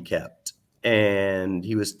art he kept. And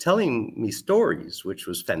he was telling me stories, which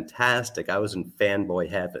was fantastic. I was in fanboy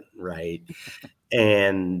heaven, right?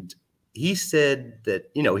 And he said that,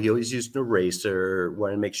 he always used an eraser,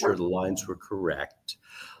 wanted to make sure the lines were correct.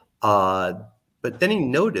 But then he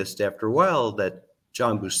noticed after a while that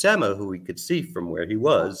John Buscema, who we could see from where he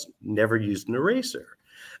was, never used an eraser.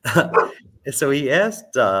 And so he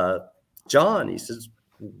asked John, he says,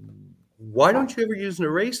 "Why don't you ever use an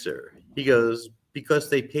eraser?" He goes, "Because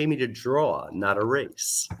they pay me to draw, not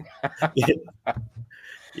erase."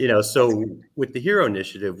 So with the Hero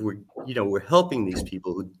Initiative, we're helping these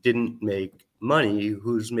people who didn't make money,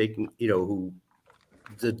 who's making, who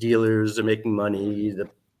the dealers are making money, the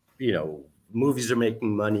movies are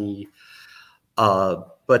making money,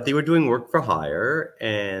 but they were doing work for hire,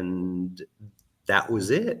 and that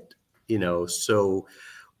was it. So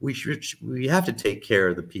we have to take care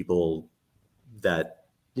of the people that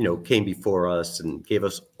came before us and gave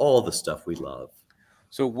us all the stuff we love.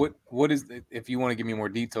 So what is, if you want to give me more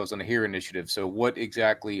details on the Hero Initiative? So what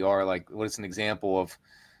exactly are, like, what is an example of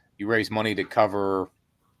you raise money to cover?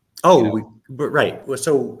 Right.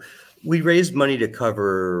 So we raised money to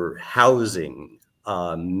cover housing,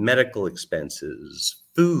 medical expenses,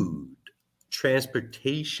 food,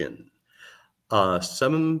 transportation.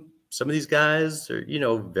 Some of these guys are,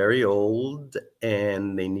 very old,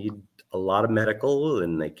 and they need a lot of medical,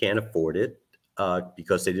 and they can't afford it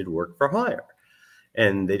because they did work for hire,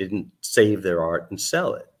 and they didn't save their art and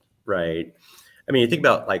sell it, right? I mean, you think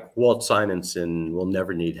about, like, Walt Simonson will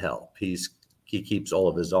never need help. He keeps all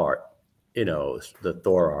of his art, the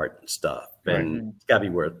Thor art and stuff, and Right. it's got to be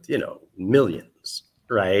worth, millions,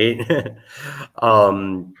 right?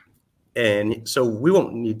 And so we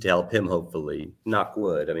won't need to help him, hopefully, knock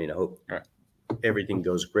wood. I mean, I hope everything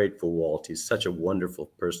goes great for Walt. He's such a wonderful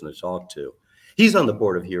person to talk to. He's on the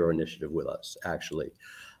board of Hero Initiative with us, actually.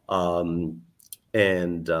 And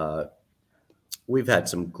we've had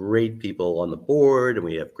some great people on the board, and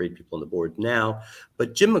we have great people on the board now.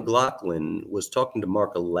 But Jim McLaughlin was talking to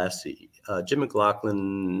Mark Alessi. Jim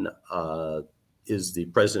McLaughlin is the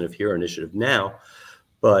president of Hero Initiative now,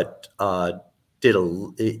 but did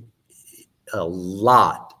a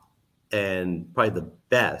lot, and probably the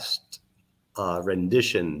best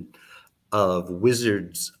rendition of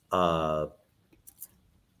Wizards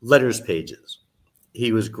letters pages.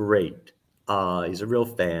 He was great. He's a real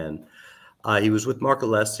fan. He was with Mark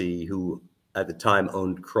Alessi, who at the time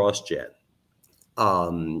owned CrossGen.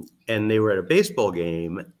 And they were at a baseball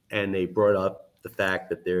game, and they brought up the fact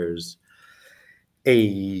that there's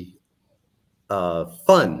a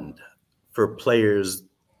fund for players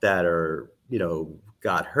that are,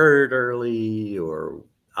 got hurt early, or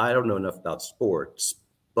I don't know enough about sports,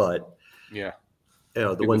 but Yeah,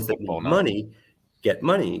 the good ones with that need football now. money get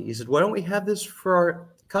money. He said, "Why don't we have this for our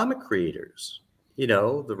comic creators?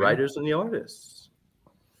 The writers and the artists?"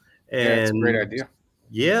 Yeah, it's a great And idea.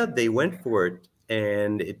 yeah, they went for it,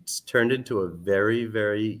 and it's turned into a very,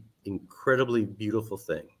 very incredibly beautiful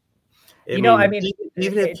thing. Even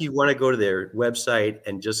if you want to go to their website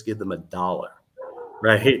and just give them $1,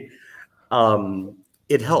 right?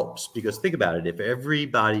 It helps, because think about it. If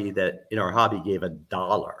everybody that in our hobby gave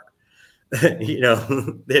 $1,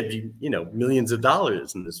 there'd be, millions of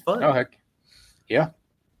dollars in this fund. Oh, heck. Yeah.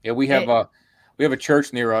 We have a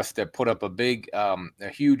church near us that put up a big, a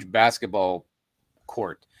huge basketball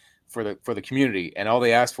court for the community, and all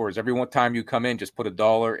they ask for is every one time you come in, just put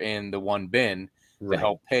 $1 in the one bin to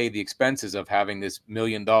help pay the expenses of having this $1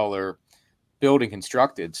 million building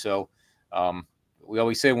constructed. So we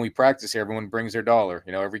always say when we practice here, everyone brings their $1.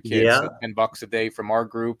 Every kid, so $10 a day from our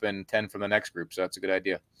group and 10 from the next group. So that's a good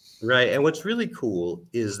idea. Right. And what's really cool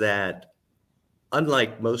is that,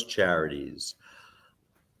 unlike most charities,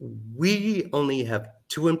 we only have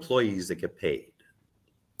 2 employees that get paid.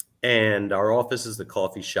 And our office is the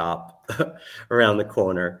coffee shop around the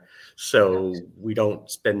corner. So we don't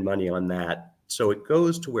spend money on that. So it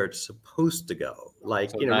goes to where it's supposed to go.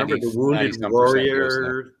 Like, So remember the Wounded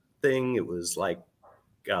Warrior thing? It was like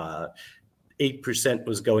 8%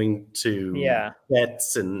 was going to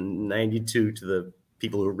vets, and 92 to the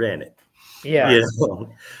people who ran it. Yeah. You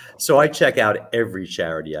know? So I check out every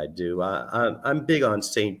charity I do. I'm big on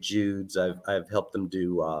St. Jude's. I've helped them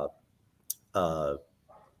do uh,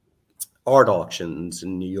 art auctions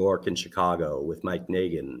in New York and Chicago with Mike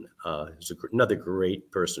Nagan, who's another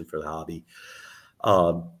great person for the hobby.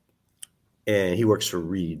 And he works for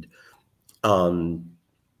Reed.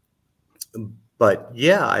 But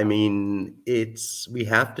yeah, I mean, we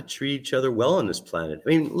have to treat each other well on this planet. I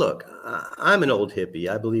mean, look, I'm an old hippie.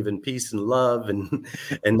 I believe in peace and love and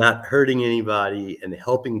not hurting anybody and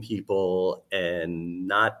helping people and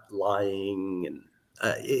not lying. And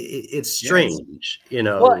it's strange, you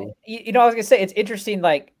know. Well, I was gonna say it's interesting,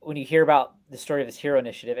 like when you hear about the story of this hero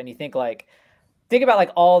initiative, and you think about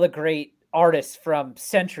like all the great artists from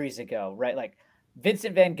centuries ago, right? Like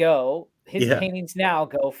Vincent van Gogh, his paintings now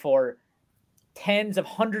go for tens of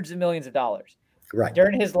hundreds of millions of dollars. Right.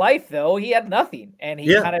 During his life, though, he had nothing, and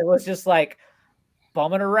he kind of was just like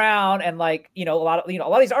bumming around, and like a lot of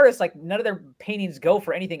these artists, like none of their paintings go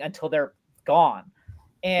for anything until they're gone.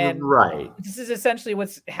 And this is essentially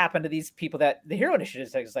what's happened to these people that the Hero Initiative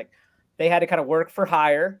is like. They had to kind of work for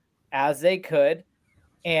hire as they could,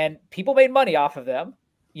 and people made money off of them,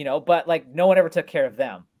 but like no one ever took care of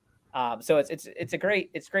them. So it's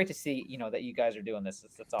great to see, that you guys are doing this.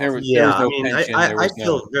 That's awesome. I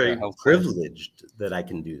feel very privileged that I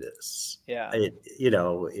can do this. Yeah.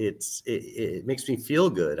 It makes me feel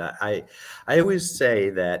good. I always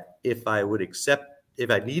say that if I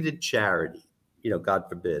needed charity, God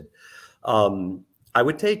forbid, I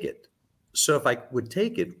would take it. So if I would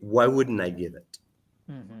take it, why wouldn't I give it?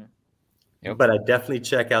 Mm-hmm. Yep. But I definitely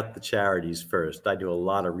check out the charities first. I do a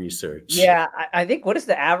lot of research. Yeah, I think what is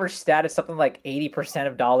the average stat is something like 80%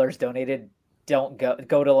 of dollars donated don't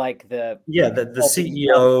go to like the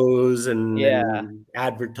CEOs and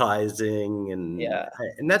advertising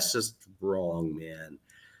and that's just wrong, man.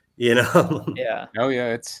 Yeah. Oh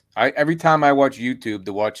yeah, every time I watch YouTube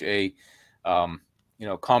to watch a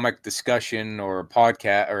comic discussion or a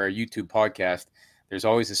podcast or a YouTube podcast, there's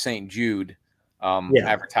always a St. Jude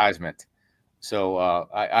advertisement. So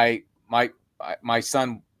my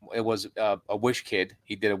son, it was a Wish kid.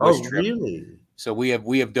 He did a Wish trip. Really? So we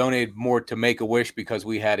have donated more to Make-A-Wish because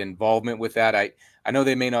we had involvement with that. I know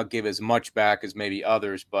they may not give as much back as maybe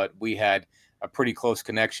others, but we had a pretty close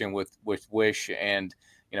connection with Wish, and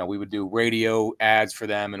we would do radio ads for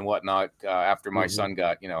them and whatnot after my son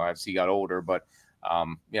got as he got older. But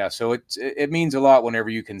so it means a lot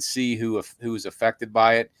whenever you can see who's affected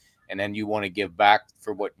by it, and then you want to give back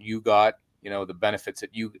for what you got. The benefits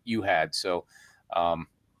that you had. So,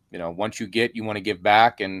 once you want to give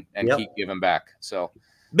back and keep giving back. So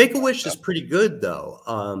Make-A-Wish is pretty good though.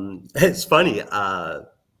 It's funny.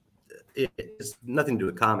 It's nothing to do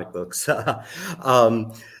with comic books.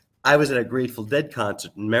 I was at a Grateful Dead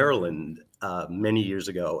concert in Maryland many years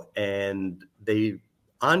ago, and they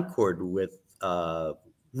encored with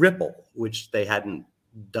Ripple, which they hadn't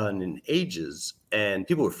done in ages, and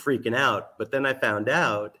people were freaking out. But then I found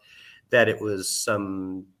out that it was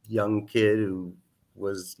some young kid who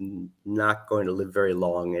was not going to live very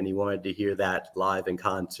long, and he wanted to hear that live in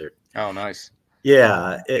concert. Oh, nice.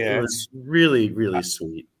 Yeah, it was really, really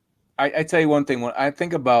sweet. I tell you one thing, when I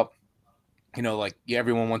think about,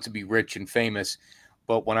 everyone wants to be rich and famous,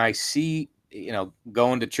 but when I see,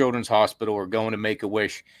 going to Children's Hospital or going to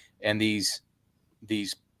Make-A-Wish and these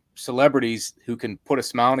celebrities who can put a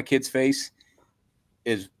smile on a kid's face,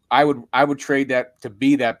 I would trade that to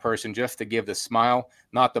be that person just to give the smile,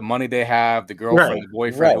 not the money they have, the girlfriend, the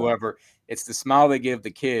boyfriend, whoever. It's the smile they give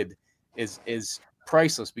the kid is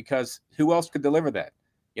priceless, because who else could deliver that?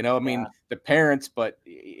 The parents, but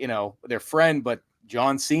their friend, but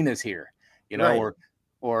John Cena's here, or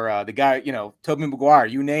the guy, Tobey Maguire,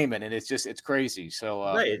 you name it, and it's crazy. So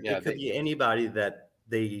it could be anybody that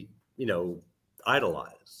they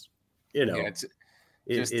idolize. It's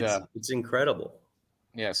incredible.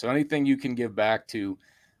 Yeah, so anything you can give back to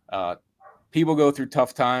people go through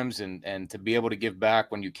tough times, and to be able to give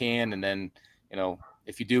back when you can, and then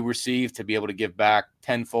if you do receive, to be able to give back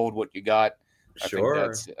tenfold what you got. I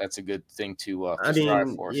think that's a good thing to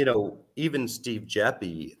strive for. Even Steve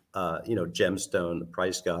Jeppy, Gemstone, The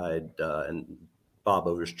Price Guide, and Bob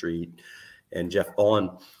Overstreet, and Jeff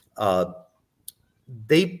Vaughn,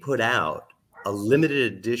 they put out a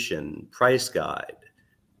limited edition price guide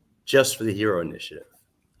just for the Hero Initiative.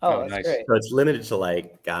 Oh, that's nice. Great. So it's limited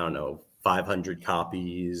to 500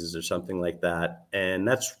 copies or something like that. And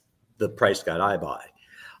that's the price guide I buy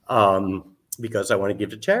because I want to give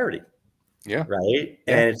to charity. Yeah. Right.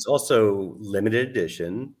 Yeah. And it's also limited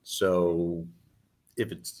edition. So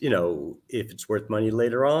if it's worth money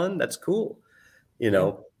later on, that's cool. you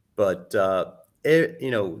know, but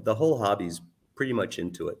the whole hobby's pretty much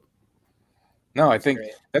into it. No, I think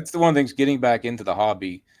that's the one of the things getting back into the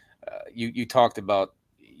hobby. You talked about,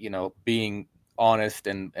 being honest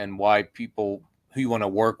and why people who you want to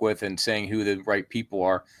work with and saying who the right people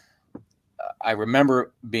are. I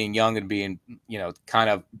remember being young and being, kind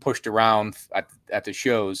of pushed around at the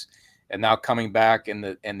shows, and now coming back and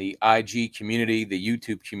the IG community, the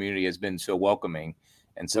YouTube community has been so welcoming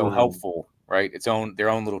and so helpful, right? Their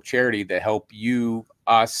own little charity to help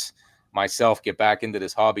myself get back into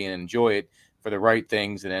this hobby and enjoy it for the right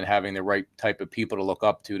things, and then having the right type of people to look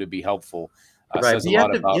up to be helpful. Right. Says a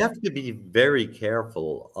lot about. You have to be very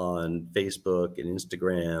careful on Facebook and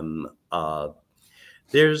Instagram.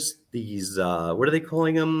 There's these, what are they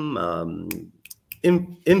calling them?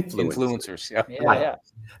 Influencers. Yeah.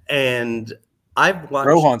 And I've watched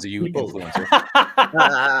Rohan's a influencer.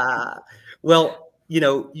 Well, you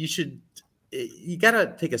got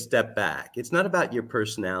to take a step back. It's not about your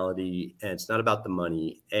personality, and it's not about the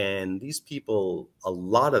money. And these people, a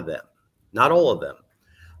lot of them, not all of them,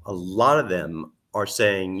 a lot of them are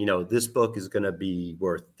saying, this book is going to be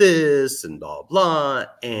worth this and blah, blah.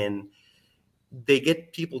 And they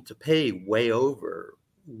get people to pay way over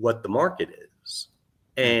what the market is.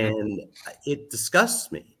 And it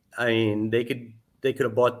disgusts me. I mean, they could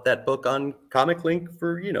have bought that book on Comic Link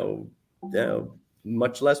for,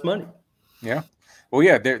 much less money. Yeah. Well,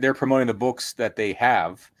 yeah, they're promoting the books that they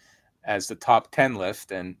have as the top 10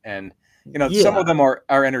 list. And some of them are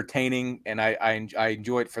entertaining, and I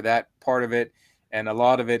enjoy it for that part of it. And a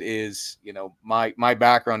lot of it is, my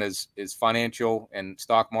background is financial and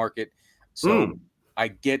stock market. So I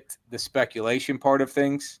get the speculation part of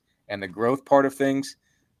things and the growth part of things,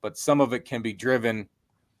 but some of it can be driven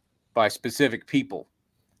by specific people.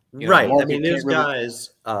 Right. I mean, there's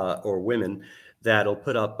guys or women that'll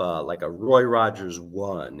put up like a Roy Rogers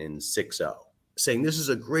 1 in 6.0, saying this is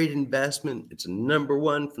a great investment. It's a number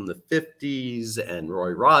one from the 50s, and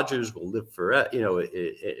Roy Rogers will live forever.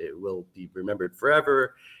 It will be remembered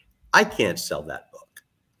forever. I can't sell that book.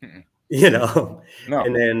 No.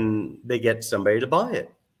 And then they get somebody to buy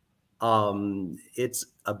it. It's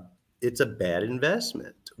a bad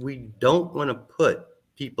investment. We don't want to put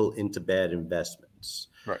people into bad investments.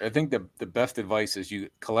 Right. I think the best advice is you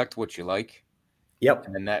collect what you like. Yep.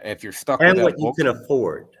 And that if you're stuck with what you can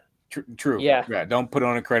afford. True. Yeah. Don't put it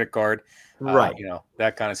on a credit card. Right.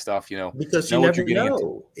 That kind of stuff. Because you never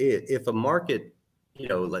know if a market.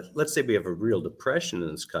 Let's say we have a real depression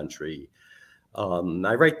in this country.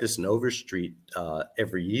 I write this in Overstreet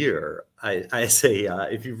every year. I say,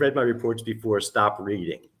 if you've read my reports before, stop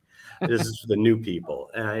reading. This is for the new people.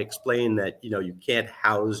 And I explain that, you can't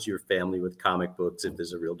house your family with comic books if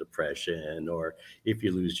there's a real depression, or if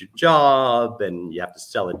you lose your job and you have to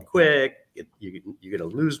sell it quick, you're going to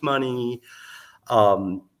lose money.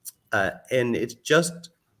 And it's just,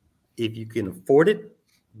 if you can afford it,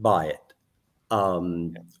 buy it.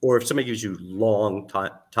 Or if somebody gives you long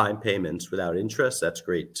time payments without interest, that's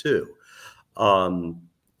great too.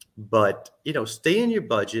 But, stay in your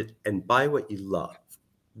budget and buy what you love,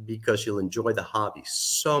 because you'll enjoy the hobby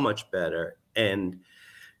so much better. And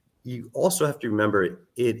you also have to remember,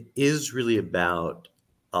 it is really about,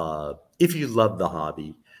 if you love the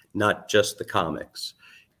hobby, not just the comics,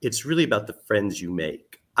 it's really about the friends you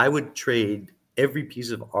make. I would trade every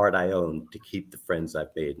piece of art I own to keep the friends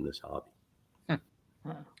I've made in this hobby.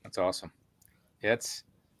 That's awesome. Yeah,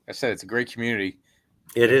 I said, it's a great community.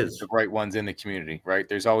 It is the right ones in the community, right?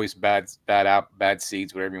 There's always bad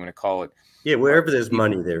seeds, whatever you want to call it. Yeah, wherever there's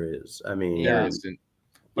money, there is. I mean, there is.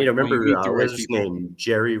 Remember what's his name?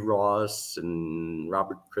 Jerry Ross and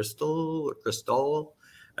Robert Crystal.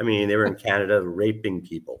 I mean, they were in Canada raping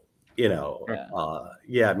people.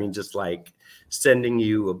 I mean, just like sending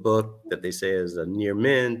you a book that they say is a near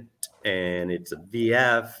mint, and it's a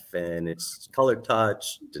VF, and it's color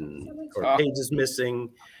touched, or pages missing.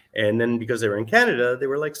 And then because they were in Canada, they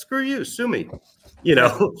were like, "Screw you, sue me," and you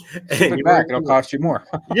back, it'll cost you more.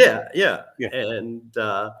 Yeah. And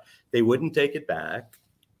they wouldn't take it back.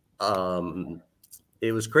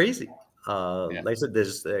 It was crazy. Like I said,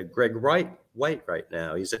 there's Greg White right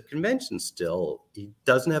now. He's at convention still. He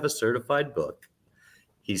doesn't have a certified book.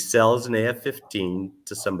 He sells an AF-15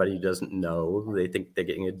 to somebody who doesn't know. They think they're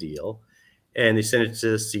getting a deal, and they send it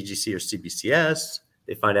to CGC or CBCS.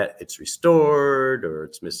 They find out it's restored or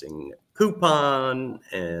it's missing a coupon,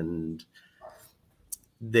 and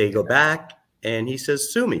they go back, and he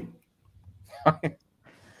says, "Sue me."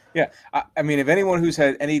 Yeah, I mean, if anyone who's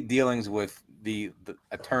had any dealings with the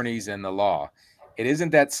attorneys and the law, it isn't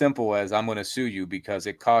that simple as I'm going to sue you because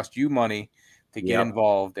it cost you money to get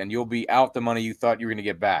involved, and you'll be out the money you thought you were going to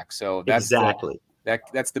get back. So that's exactly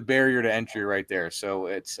that's the barrier to entry right there. So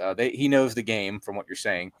it's he knows the game from what you're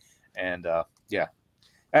saying, and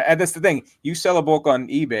and that's the thing. You sell a book on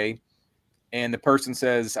eBay, and the person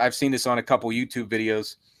says, I've seen this on a couple YouTube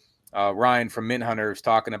videos. Ryan from Mint Hunter is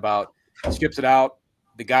talking about skips it out.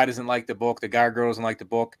 The guy doesn't like the book. The guy or girl doesn't like the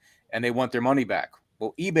book, and they want their money back.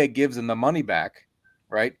 Well, eBay gives them the money back,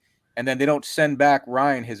 right? And then they don't send back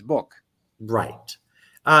Ryan his book. Right.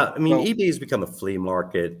 I mean, eBay has become a flea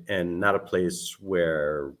market and not a place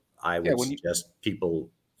where I would suggest people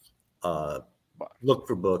look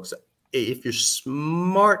for books. If you're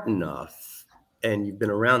smart enough and you've been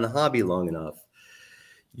around the hobby long enough,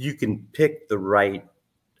 you can pick the right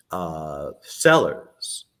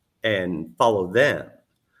sellers and follow them.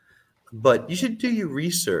 But you should do your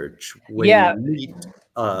research when you meet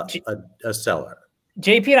a seller.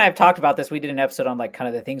 JP and I have talked about this. We did an episode on like kind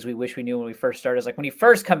of the things we wish we knew when we first started. It's like when you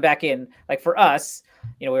first come back in, like for us,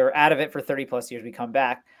 we were out of it for 30 plus years. We come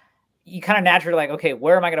back, you kind of naturally like, okay,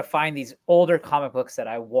 where am I going to find these older comic books that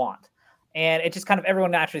I want? And it just kind of,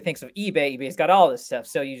 everyone naturally thinks of eBay. eBay's got all this stuff.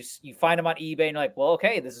 So you find them on eBay and you're like, well,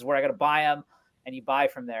 okay, this is where I got to buy them. And you buy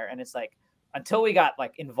from there. And it's like, until we got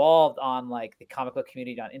like involved on like the comic book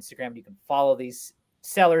community on Instagram, you can follow these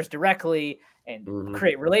sellers directly and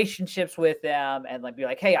create relationships with them and like be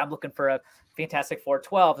like, hey, I'm looking for a Fantastic Four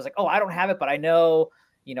 12. It's like, oh, I don't have it, but I know,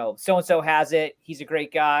 so-and-so has it. He's a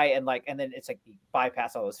great guy. And then it's like you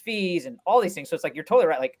bypass all those fees and all these things. So it's like, you're totally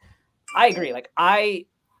right. Like, I agree. Like I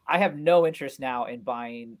have no interest now in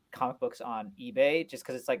buying comic books on eBay just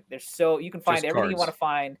because it's like, you can find everything you want to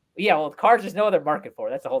find. Yeah. Well, cards, there's no other market for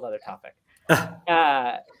it. That's a whole other topic.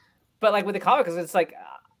 But like with the comics, it's like,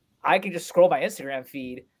 I can just scroll my Instagram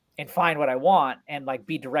feed and find what I want and like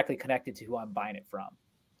be directly connected to who I'm buying it from.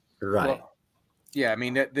 Right. Well, yeah. I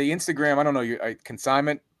mean, the Instagram, I don't know, your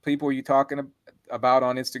consignment people are you talking about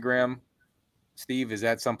on Instagram, Steve? Is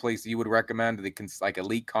that someplace that you would recommend? Like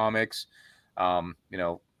Elite Comics,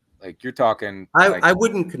 like you're talking. I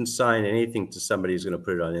wouldn't consign anything to somebody who's going to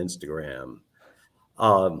put it on Instagram.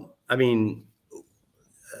 I mean,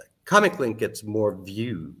 Comic Link gets more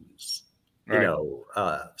views, right.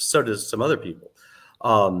 So does some other people.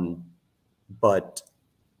 But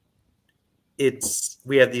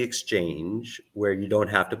we have the exchange where you don't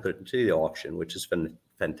have to put it into the auction, which is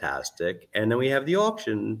fantastic. And then we have the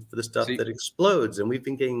auction for the stuff that explodes, and we've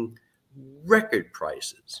been getting record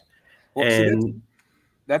prices. Well, and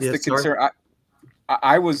that's the concern.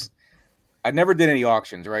 I never did any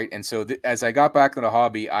auctions, right? And so as I got back into the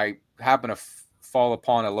hobby, I happened to fall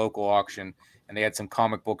upon a local auction, and they had some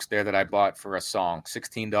comic books there that I bought for a song,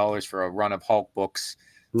 $16 for a run of Hulk books.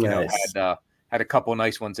 Nice. Had a couple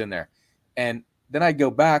nice ones in there. And then I go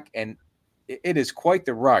back, and it is quite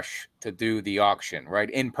the rush to do the auction, right?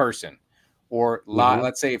 In person or live.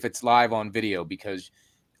 Let's say if it's live on video, because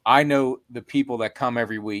I know the people that come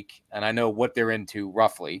every week and I know what they're into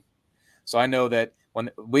roughly. So I know that when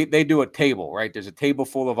they do a table, right? There's a table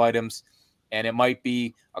full of items, and it might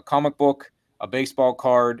be a comic book, a baseball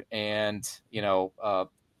card, and,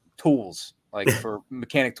 tools, like for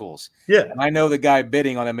mechanic tools. Yeah. And I know the guy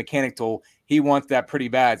bidding on a mechanic tool, he wants that pretty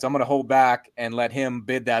bad. So I'm going to hold back and let him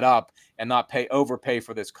bid that up and not overpay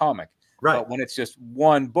for this comic. Right. But when it's just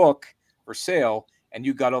one book for sale and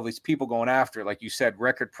you got all these people going after, like you said,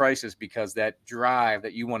 record prices, because that drive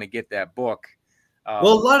that you want to get that book.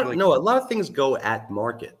 Well, a lot of things go at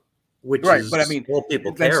market, which is what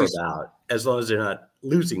people care about, as long as they're not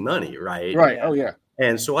losing money, right? Right. Oh, yeah.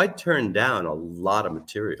 And so I turn down a lot of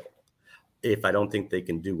material if I don't think they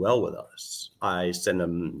can do well with us. I send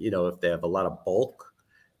them, if they have a lot of bulk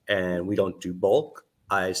and we don't do bulk,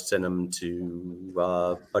 I send them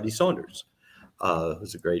to Buddy Saunders,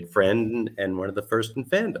 who's a great friend and one of the first in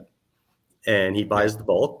fandom. And he buys the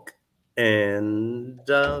bulk, and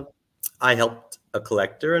I helped a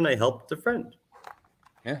collector and I helped a friend.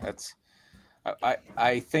 Yeah,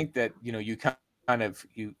 I think that, you kind of,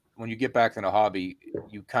 when you get back in a hobby,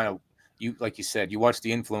 you like you said, you watch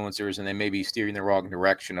the influencers and they may be steering the wrong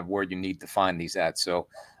direction of where you need to find these at. So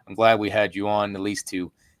I'm glad we had you on, at least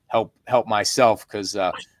to help myself, because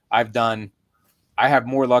I have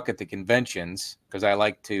more luck at the conventions because I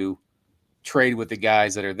like to trade with the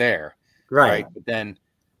guys that are there. Right. But then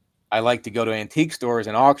I like to go to antique stores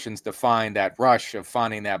and auctions to find that rush of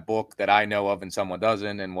finding that book that I know of and someone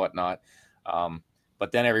doesn't and whatnot.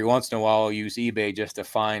 But then every once in a while I'll use eBay just to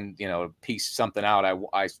find, piece something out.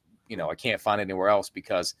 I can't find anywhere else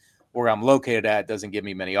because where I'm located at doesn't give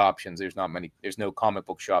me many options. There's no comic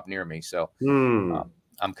book shop near me. So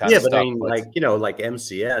I'm kind of but stuck. I mean, like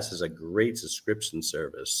MCS is a great subscription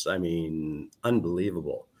service. I mean,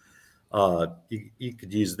 unbelievable. You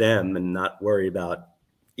could use them and not worry about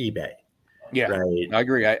eBay. Yeah, right. I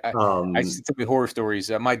agree. I see some horror stories.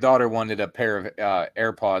 My daughter wanted a pair of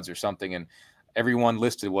AirPods or something, and everyone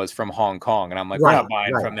listed was from Hong Kong, and I'm like, we're not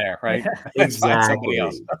buying from there, right? Let's find somebody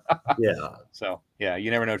else. Yeah. So yeah, you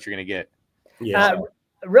never know what you're gonna get. Yeah.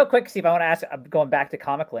 Real quick, Steve, I want to ask. I'm going back to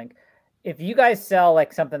Comic Link. If you guys sell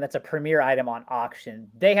like something that's a premier item on auction,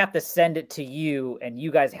 they have to send it to you, and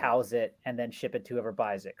you guys house it and then ship it to whoever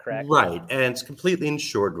buys it. Correct? Right, and it's completely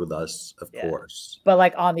insured with us, of course. But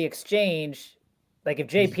like on the exchange. Like if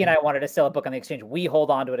JP and I wanted to sell a book on the exchange, we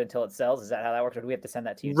hold on to it until it sells. Is that how that works, or do we have to send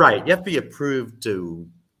that to you? Right, you have to be approved to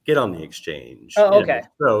get on the exchange. Oh, okay.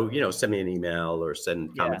 So send me an email or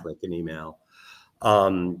send Comic Link an email.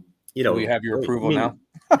 We have your approval now.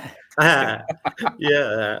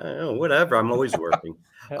 Whatever. I'm always working.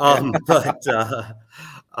 But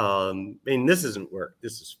I mean, this isn't work.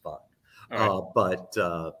 This is fun. But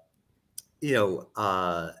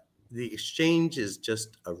the exchange is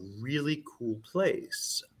just a really cool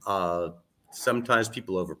place. Sometimes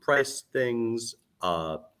people overprice things.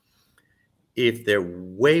 If they're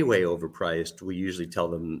way, way overpriced, we usually tell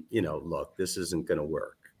them, look, this isn't going to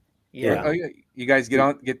work. Yeah. Oh, you guys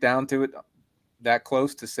get down to it that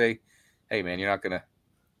close to say, hey, man, you're not going to.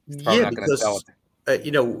 Yeah, because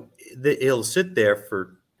it'll sit there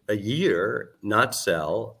for a year, not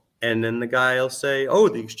sell. And then the guy will say, "Oh,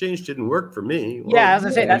 the exchange didn't work for me." Well, I was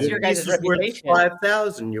gonna say that's your guys' reputation.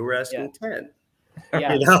 5,000. You were asking 10.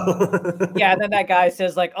 Yeah. Yeah. And then that guy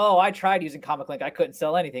says like, "Oh, I tried using Comic Link. I couldn't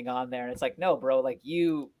sell anything on there." And it's like, no, bro. Like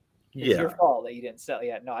it's your fault that you didn't sell.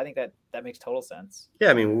 Yeah. No, I think that makes total sense.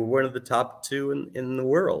 Yeah. I mean, we're one of the top 2 in the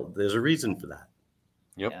world. There's a reason for that.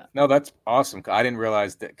 Yep. Yeah. No, that's awesome. I didn't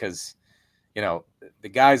realize that because, the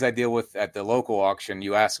guys I deal with at the local auction,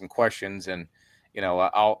 you ask them questions and.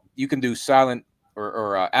 You can do silent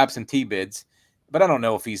or absentee bids, but I don't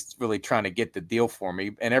know if he's really trying to get the deal for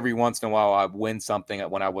me. And every once in a while, I win something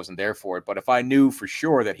when I wasn't there for it. But if I knew for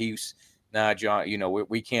sure that he's, nah, John,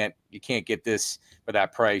 you can't get this for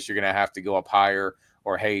that price. You're going to have to go up higher.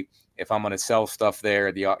 Or hey, if I'm going to sell stuff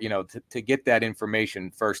there, to get that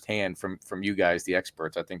information firsthand from you guys, the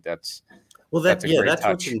experts, I think that's that's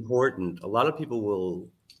what's important. A lot of people will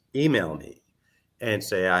email me and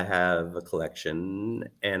say, I have a collection,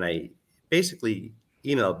 and I basically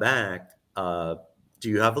email back, do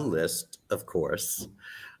you have a list, of course,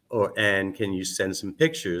 and can you send some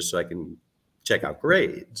pictures so I can check out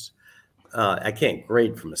grades? I can't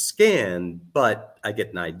grade from a scan, but I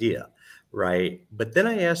get an idea, right? But then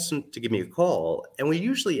I ask them to give me a call, and we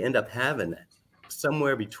usually end up having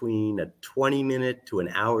somewhere between a 20-minute to an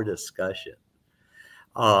hour discussion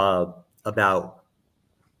about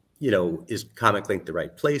is Comic Link the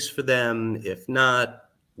right place for them? If not,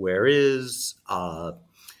 where is? Or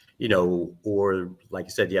like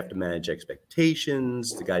you said, you have to manage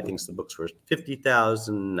expectations. The guy thinks the book's worth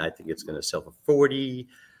 $50,000. I think it's going to sell for $40,000.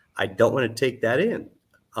 I don't want to take that in.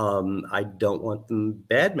 I don't want them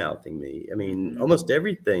bad mouthing me. I mean, almost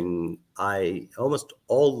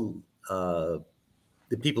all the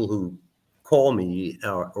people who call me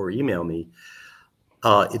or email me,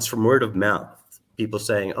 it's from word of mouth. People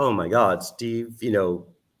saying, "Oh my God, Steve,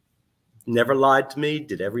 never lied to me.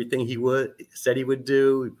 Did everything he said he would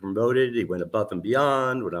do. He promoted. He went above and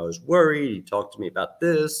beyond when I was worried. He talked to me about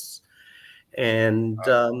this, and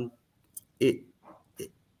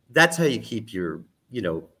that's how you keep your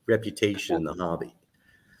reputation in the hobby."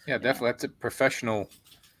 Yeah, definitely. That's a professional,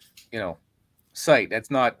 site.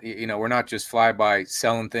 That's not we're not just fly by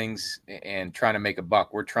selling things and trying to make a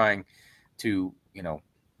buck. We're trying to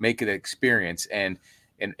make it an experience. And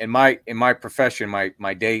in my profession, my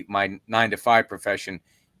 9-to-5 profession,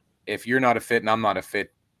 if you're not a fit and I'm not a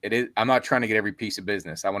fit, I'm not trying to get every piece of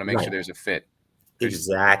business. I want to make sure there's a fit. There's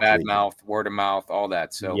exactly. Bad mouth, word of mouth, all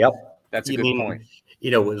that. So that's a good point.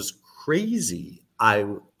 It was crazy. I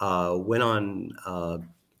went on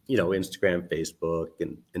Instagram, Facebook,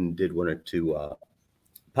 and did 1 or 2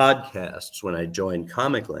 podcasts when I joined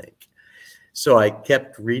Comic Link. So I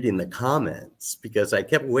kept reading the comments because I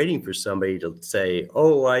kept waiting for somebody to say,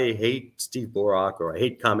 "Oh, I hate Steve Borock," or "I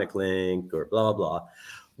hate Comic Link," or blah, blah.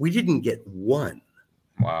 We didn't get one.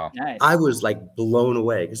 Wow. Nice. I was like blown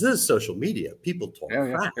away because this is social media. People talk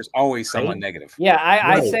crap. There's always someone negative. Yeah,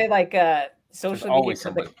 I say like social media,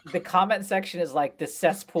 the comment section is like the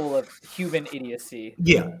cesspool of human idiocy.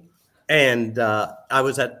 Yeah. And I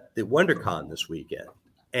was at the WonderCon this weekend.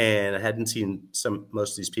 And I hadn't seen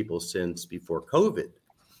most of these people since before COVID.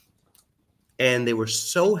 And they were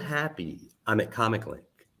so happy I'm at Comic Link.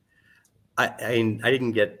 I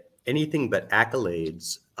didn't get anything but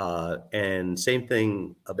accolades. And same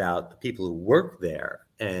thing about the people who work there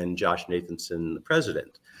and Josh Nathanson, the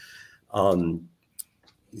president.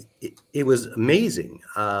 It was amazing.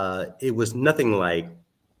 It was nothing like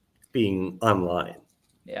being online.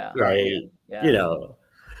 Yeah. Right. Yeah. You know,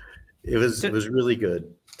 it was really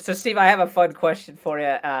good. So Steve, I have a fun question for you.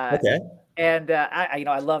 Okay. And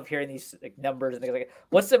I love hearing these like, numbers and things like that.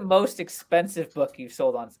 What's the most expensive book you've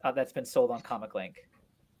sold on that's been sold on Comic Link?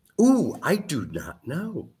 Ooh, I do not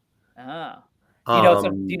know. Oh. Do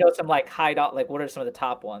you know some like high dot, like what are some of the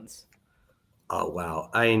top ones? Oh wow.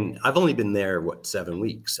 I've only been there 7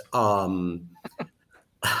 weeks.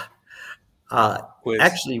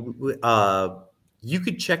 Actually, you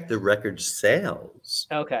could check the record sales.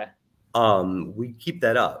 Okay. We keep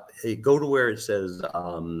that up. Go to where it says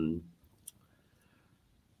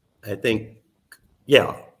I think,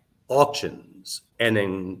 auctions, and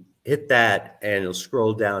then hit that, and it'll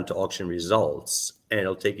scroll down to auction results, and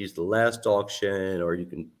it'll take you to the last auction, or you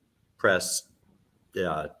can press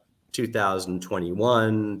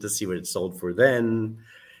 2021 to see what it sold for then.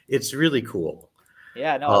 It's really cool.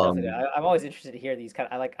 Yeah, no, I'm always interested to hear these kind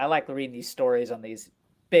of. I like reading these stories on these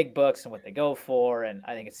big books and what they go for, and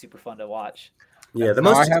I think it's super fun to watch. Yeah, the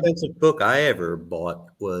most expensive book I ever bought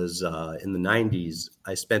was in the 90s.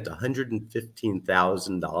 I spent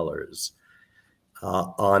 $115,000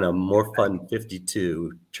 on a More Fun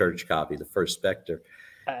 52 church copy, the first Spectre.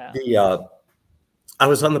 I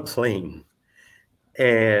was on the plane,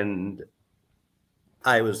 and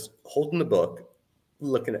I was holding the book,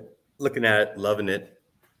 looking at it, loving it,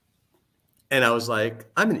 and I was like,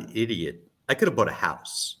 I'm an idiot. I could have bought a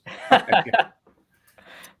house.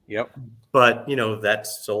 Yep. But that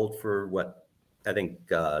sold for what I think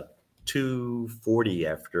 $240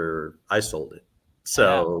 after I sold it.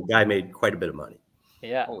 So guy made quite a bit of money.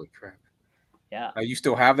 Yeah. Holy crap. Yeah. You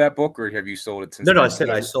still have that book, or have you sold it since? No, I said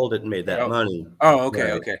I sold it and made that money. Oh,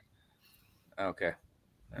 okay, right. Okay.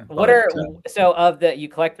 You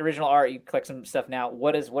collect original art, you collect some stuff now.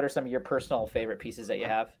 What are some of your personal favorite pieces that you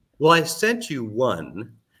have? Well, I sent you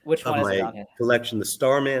one. Which one of is it my on here? collection, the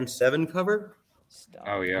Starman 7 cover.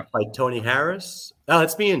 Oh yeah. By Tony Harris. Oh,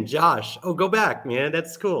 that's me and Josh. Oh, go back, man.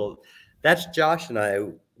 That's cool. That's Josh and I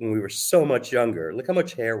when we were so much younger. Look how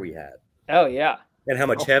much hair we had. Oh yeah. And how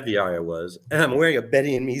much heavier I was. And I'm wearing a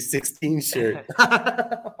Betty and Me 16 shirt.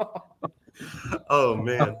 Oh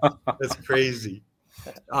man, that's crazy.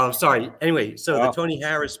 Sorry. Anyway, so the Tony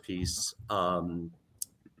Harris piece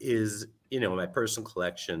is my personal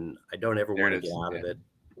collection. I don't ever want to get out of it.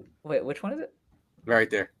 Wait, which one is it? Right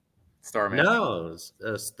there. Starman. No,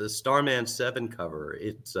 the Starman 7 cover.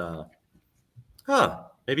 It's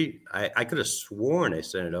maybe I could have sworn I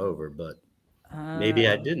sent it over, but maybe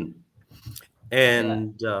I didn't.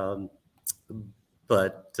 And I'm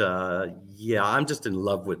just in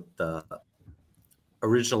love with the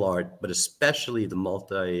original art, but especially the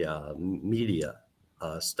multimedia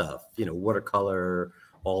stuff. Watercolor,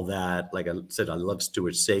 all that. Like I said, I love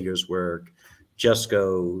Stuart Sager's work.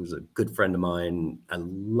 Jusko's a good friend of mine. I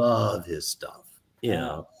love his stuff,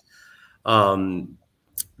 and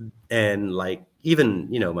like even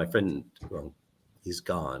my friend, well, he's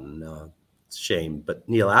gone. It's a shame, but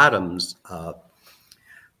Neil Adams. A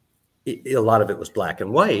lot of it was black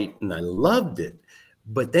and white, and I loved it.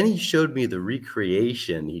 But then he showed me the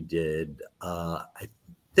recreation he did. I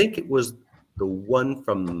think it was the one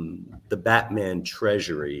from the Batman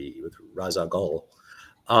Treasury with Ra's al Ghul.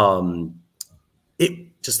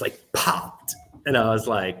 It just like popped, and I was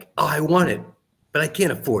like, "Oh, I want it, but I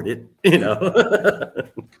can't afford it." Yeah,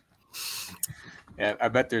 I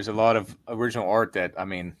bet there's a lot of original art that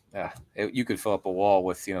you could fill up a wall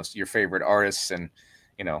with your favorite artists, and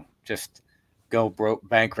just go broke,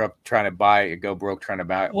 bankrupt trying to buy it, go broke trying to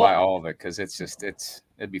buy all of it, because it'd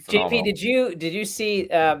be phenomenal. JP, did you see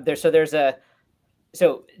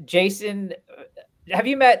so Jason? Have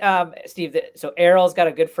you met Steve? So Errol's got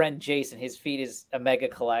a good friend, Jason. His feed is Omega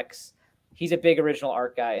Collects. He's a big original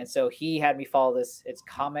art guy, and so he had me follow this. It's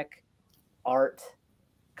Comics Art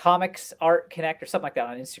Connect or something like that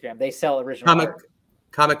on Instagram. They sell original art.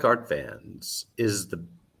 Comic Art Fans is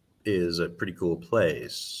a pretty cool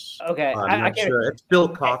place. Okay, I'm not sure. It's Bill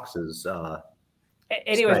Cox's.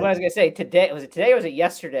 Anyways, what I was gonna say today was it or was it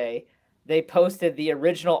yesterday? They posted the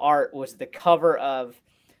original art was the cover of.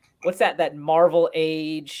 What's that Marvel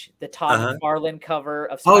Age, the Todd McFarlane cover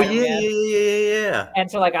of Spider-Man? Oh, yeah.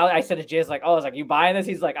 And so I said to Jay, I was like, you buying this?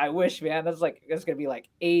 He's like, I wish, man. That's going to be like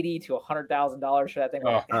 $80,000 to $100,000 for that thing.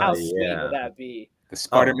 How sweet would that be? The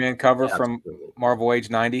Spider-Man cover from Marvel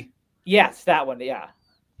Age 90? Yes, that one. Yeah.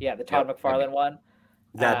 Yeah, the Todd McFarlane one.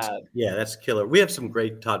 That's killer. We have some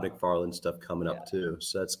great Todd McFarlane stuff coming up too,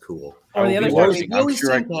 so that's cool. Or the other we always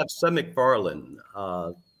seem to have some McFarlane.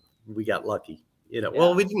 We got lucky,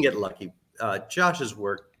 Well, we didn't get lucky. Josh has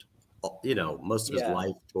worked, most of his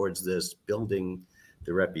life towards this, building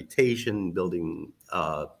the reputation, building,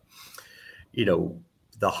 the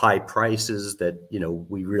high prices that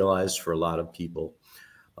we realize for a lot of people.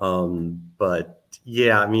 But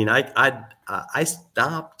yeah, I mean, I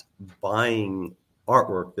stopped buying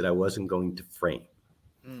artwork that I wasn't going to frame.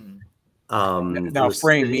 Now,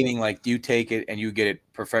 frame meaning like you take it and you get it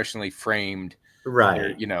professionally framed,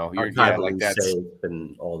 right? You're like that's safe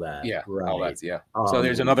and all that. Yeah, right. All that's so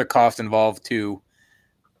there's another cost involved to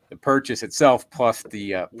the purchase itself, plus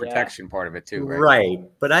the protection part of it too, right? Right.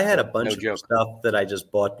 But I had a bunch of stuff that I just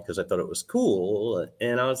bought because I thought it was cool,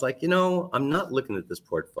 and I was like, I'm not looking at this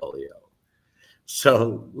portfolio,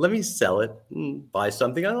 so let me sell it and buy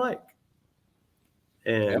something I like.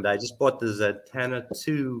 And I just bought the Zatanna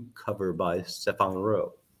 2 cover by Stefan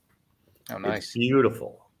Rowe. Oh, nice. It's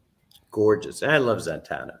beautiful. Gorgeous. And I love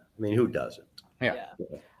Zatanna. I mean, who doesn't? Yeah.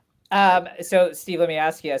 So, Steve, let me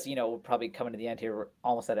ask you, as we're probably coming to the end here. We're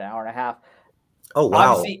almost at an hour and a half. Oh,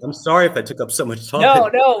 wow. Obviously, I'm sorry if I took up so much time. No.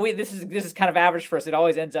 This is kind of average for us. It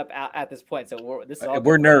always ends up at this point. So we're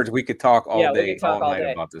nerds. We could talk all day, all night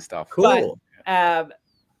about this stuff. Cool. But,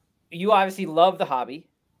 you obviously love the hobby.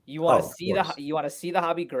 You want to see the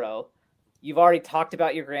hobby grow. You've already talked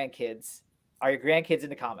about your grandkids. Are your grandkids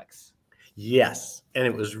into comics? Yes, and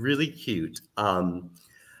it was really cute.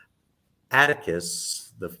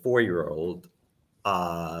 Atticus, the 4-year-old,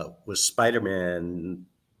 was Spider-Man.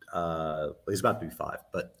 He's about to be 5,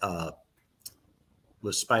 but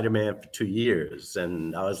was Spider-Man for 2 years,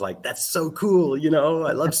 and I was like, "That's so cool!" I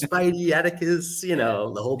love Spidey, Atticus. The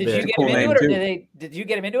whole bit. Did you get him into it, or did you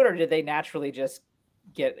get him into it, or did they naturally just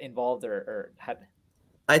get involved, or had?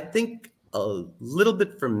 I think a little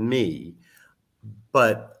bit for me,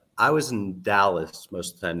 but I was in Dallas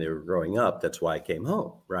most of the time they were growing up. That's why I came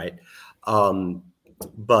home, right?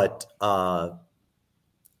 But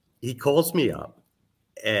he calls me up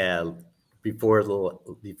and before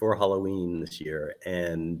Halloween this year,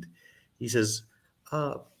 and he says,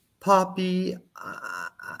 "Poppy,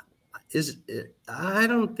 I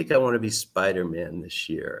don't think I want to be Spider-Man this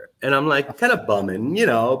year." And I'm like, kind of bumming,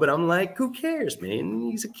 but I'm like, who cares, man?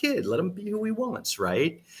 He's a kid. Let him be who he wants,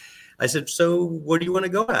 right? I said, "So what do you want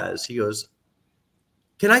to go as?" He goes,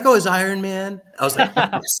 "Can I go as Iron Man?" I was like,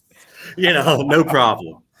 yes. No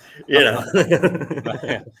problem.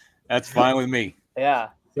 That's fine with me. Yeah.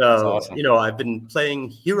 So, awesome. I've been playing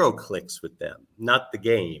Hero Clicks with them, not the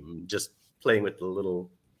game, just playing with the little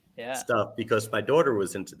stuff, because my daughter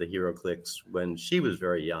was into the Hero Clicks when she was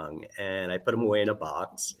very young, and I put them away in a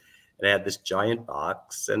box, and I had this giant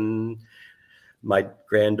box, and my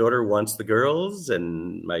granddaughter wants the girls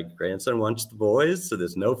and my grandson wants the boys, so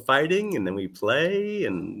there's no fighting, and then we play,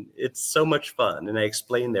 and it's so much fun, and I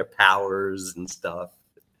explain their powers and stuff.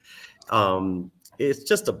 It's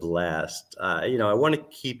just a blast. I want to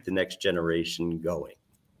keep the next generation going.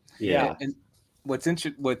 Yeah. And what's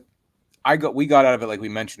interesting, we got out of it, like we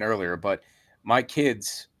mentioned earlier, but my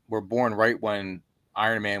kids were born right when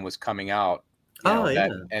Iron Man was coming out.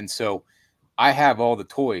 And so I have all the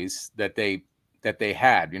toys that they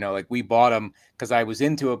had, like we bought them because I was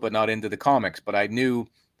into it, but not into the comics. But I knew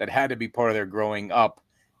that had to be part of their growing up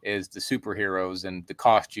is the superheroes and the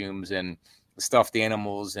costumes and the stuffed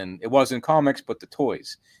animals, and it wasn't comics, but the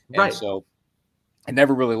toys. Right. And so it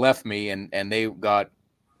never really left me, and they got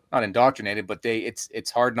not indoctrinated, but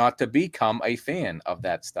it's hard not to become a fan of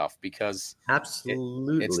that stuff, because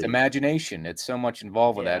absolutely it's imagination. It's so much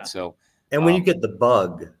involved with that. So, and when you get the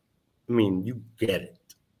bug, I mean, you get it.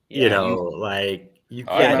 You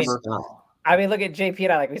can't stop. I mean, look at JP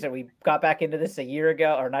and I. Like we said, we got back into this a year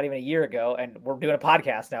ago, or not even a year ago, and we're doing a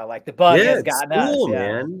podcast now. Like the bug has gotten cool, us.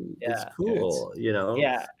 Man. Yeah. It's cool,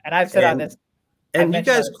 Yeah, and I've said on this. And you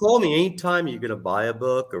guys call me anytime you're going to buy a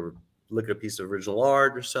book or look at a piece of original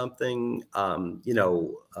art or something. I'll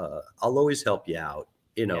always help you out.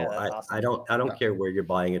 Awesome. I don't care where you're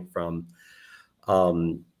buying it from.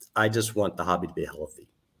 I just want the hobby to be healthy.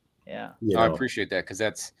 Yeah, I appreciate that,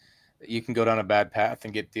 because you can go down a bad path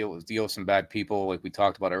and deal with some bad people, like we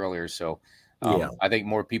talked about earlier. So I think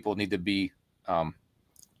more people need to be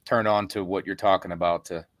turned on to what you're talking about,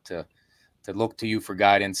 to look to you for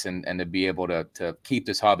guidance and to be able to keep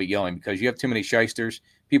this hobby going, because you have too many shysters.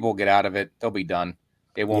 People will get out of it. They'll be done.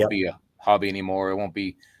 It won't be a hobby anymore. It won't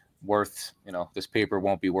be worth, this paper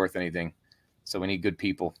won't be worth anything. So we need good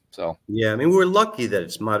people. So, I mean, we're lucky that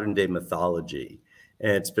it's modern day mythology,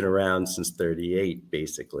 and it's been around since 1938,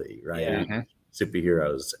 basically, right? Yeah. Mm-hmm.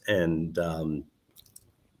 superheroes, and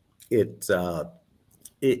it's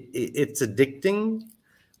addicting,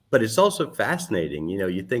 but it's also fascinating.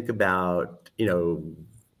 You think about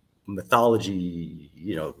mythology.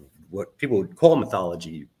 What people would call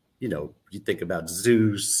mythology. You think about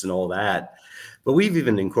Zeus and all that, but we've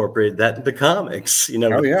even incorporated that into comics. Oh,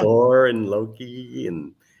 With yeah. Thor and Loki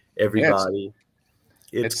and everybody.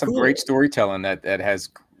 It's some cool. great storytelling that has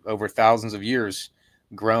over thousands of years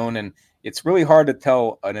grown, and it's really hard to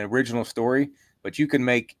tell an original story, but you can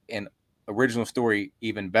make an original story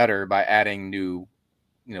even better by adding new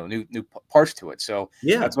parts to it. So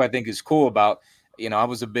Yeah. that's what I think is cool about, I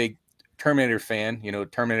was a big Terminator fan,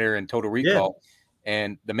 Terminator and Total Recall,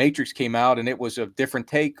 and The Matrix came out, and it was a different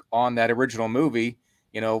take on that original movie,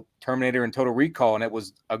 Terminator and Total Recall, and it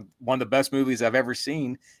was one of the best movies I've ever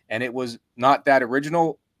seen, and it was not that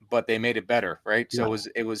original, but they made it better, right? Yeah. So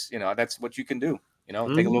it was that's what you can do, take a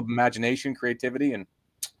little imagination, creativity, and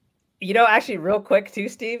actually, real quick too,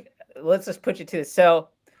 Steve, let's just put you to this. So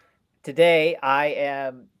today I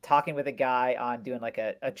am talking with a guy on doing like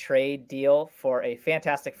a trade deal for a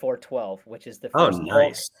Fantastic Four 12, which is the first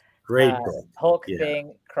nice. Great book. Hulk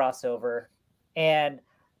thing crossover. And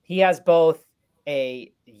he has both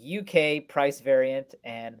a UK price variant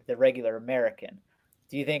and the regular American.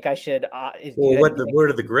 Do you think I should? What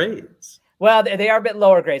are the grades? Well, they are a bit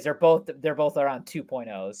lower grades. They're both around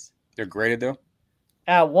 2.0s. They're graded though.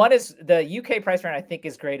 One is the UK price variant, I think,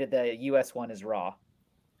 is graded. The US one is raw.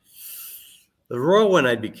 The raw one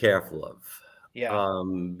I'd be careful of. Yeah.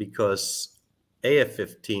 Because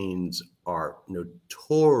AF-15s are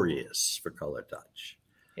notorious for color touch.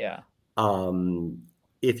 Yeah.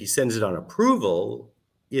 If he sends it on approval,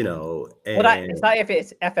 and it's not if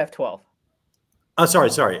it's FF12. Oh,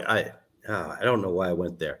 sorry. I don't know why I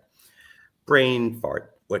went there. Brain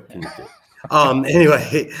fart. What can you do?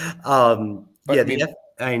 Anyway,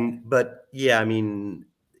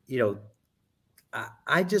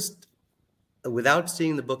 I just, without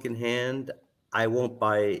seeing the book in hand, I won't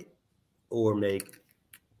buy or make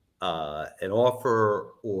an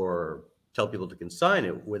offer or tell people to consign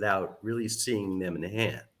it without really seeing them in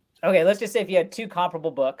hand. Okay, let's just say if you had two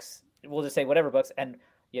comparable books, we'll just say whatever books, and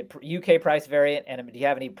you had UK price variant, and do you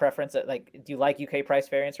have any preference? Like, do you like UK price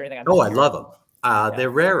variants or anything? I love them. They're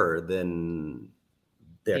rarer than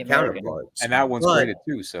their counterparts. And that one's graded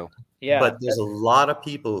too, so. Yeah. But there's a lot of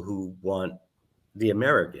people who want the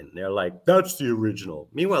American. They're like, that's the original.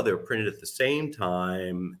 Meanwhile, they're printed at the same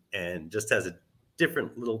time and just has a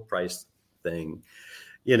different little price thing,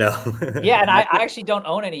 Yeah, and I actually don't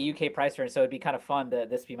own any UK price variants, so it'd be kind of fun to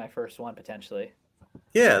this be my first one potentially.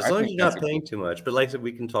 Yeah, as long as you're not paying too much. But like I said,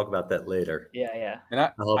 we can talk about that later. Yeah. And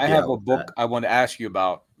I have a book I want to ask you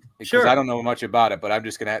about because I don't know much about it, but I'm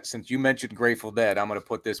just going to, since you mentioned Grateful Dead, I'm going to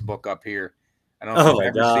put this book up here. I don't know if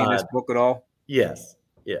you've ever seen this book at all. Yes.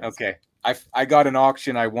 Okay. I got an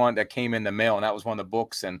auction I won that came in the mail, and that was one of the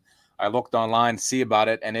books. And I looked online to see about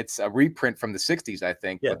it, and it's a reprint from the 60s, I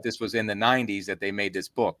think. Yeah. But this was in the 90s that they made this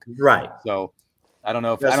book. Right. So I don't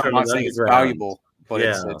know if I'm not saying it's valuable, but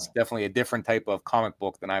it's definitely a different type of comic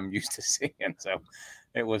book than I'm used to seeing. So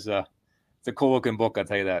it's a cool looking book, I'll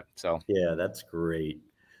tell you that. So yeah, that's great.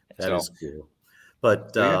 That is cool.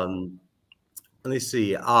 But let me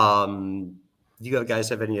see. Do you guys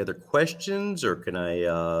have any other questions, or can I?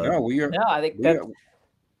 No, we are. No, I think that's.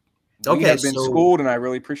 We have been schooled, and I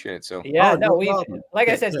really appreciate it. So yeah, like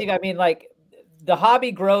I said, Steve. I mean, like the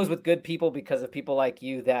hobby grows with good people because of people like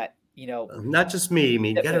you that not just me. I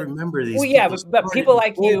mean, you got to remember these. Well, yeah, but people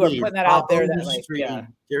like you are putting that out there. That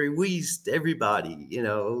Gary Weist, everybody,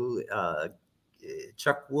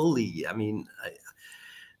 Chuck Woolley. I mean,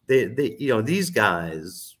 they these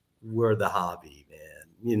guys were the hobby, man.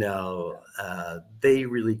 They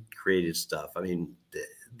really created stuff. I mean,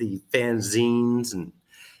 the fanzines and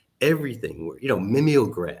everything were,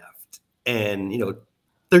 mimeographed, and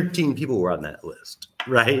 13 people were on that list,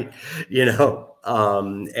 right?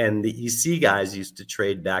 And the EC guys used to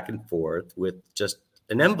trade back and forth with just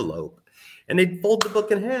an envelope, and they'd fold the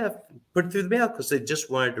book in half, put it through the mail because they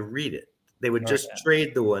just wanted to read it. They would just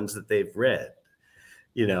trade the ones that they've read.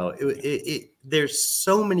 There's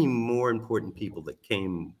so many more important people that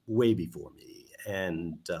came way before me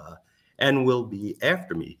and will be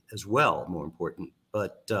after me as well, more important.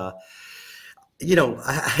 But, I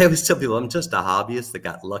always tell people I'm just a hobbyist that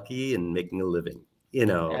got lucky in making a living,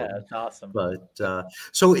 Yeah, that's awesome. But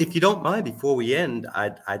so if you don't mind, before we end,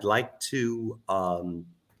 I'd like to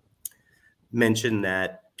mention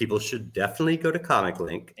that people should definitely go to Comic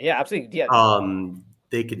Link. Yeah, absolutely. Yeah.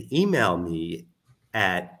 They could email me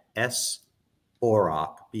at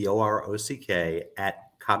sborock, BOROCK,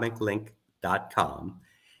 at comiclink.com. steveborrock.com,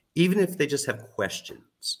 even if they just have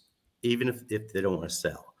questions, even if they don't want to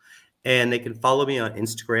sell. And they can follow me on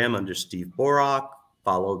Instagram under Steve Borock,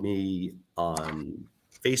 follow me on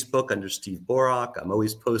Facebook under Steve Borock. I'm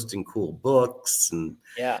always posting cool books and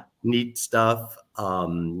neat stuff.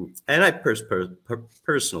 And I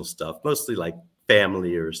personal stuff, mostly like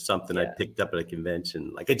family or something I picked up at a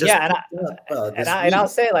convention. Like I just and I'll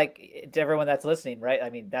say, like, to everyone that's listening, right? I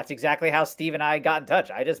mean, that's exactly how Steve and I got in touch.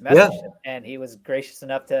 I just messaged him, and he was gracious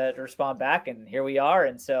enough to respond back, and here we are.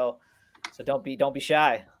 And so don't be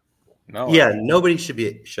shy. No, nobody should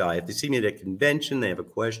be shy. If they see me at a convention, they have a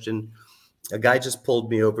question. A guy just pulled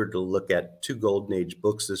me over to look at 2 Golden Age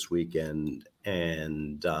books this weekend,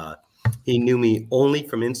 and he knew me only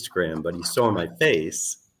from Instagram, but he saw my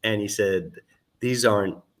face, and he said, "These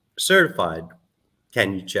aren't certified.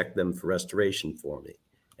 Can you check them for restoration for me?"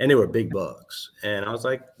 And they were big books. And I was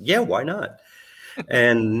like, yeah, why not?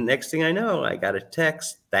 And next thing I know, I got a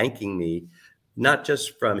text thanking me, not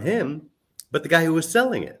just from him, but the guy who was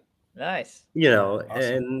selling it. Nice. Awesome.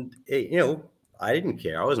 And, I didn't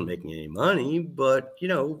care. I wasn't making any money, but,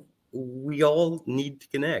 we all need to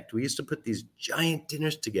connect. We used to put these giant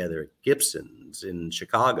dinners together at Gibson's in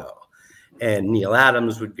Chicago. And Neil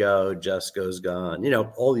Adams would go, Just Goes Gone,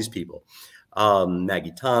 all these people.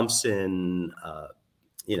 Maggie Thompson,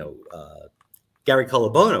 Gary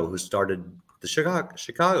Colabono, who started the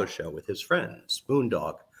Chicago show with his friends,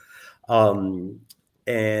 Moondog. And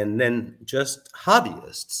then just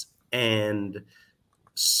hobbyists. And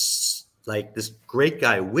like this great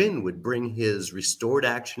guy, Wynn, would bring his restored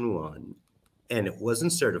Action 1, and it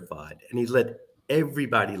wasn't certified. And he let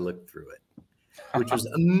everybody look through it, which was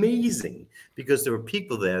amazing because there were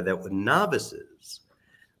people there that were novices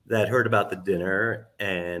that heard about the dinner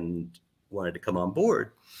and wanted to come on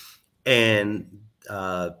board. And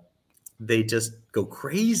they just go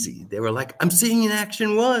crazy. They were like, I'm seeing an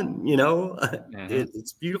Action 1,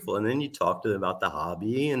 it's beautiful. And then you talk to them about the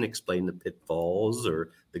hobby and explain the pitfalls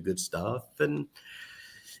or the good stuff. And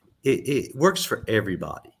it works for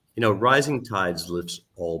everybody. Rising tides lifts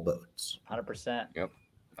all boats. 100%. Yep.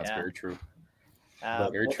 That's very true.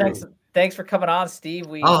 Very true. Thanks for coming on, Steve.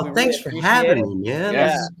 We thanks for having me, man. Yeah.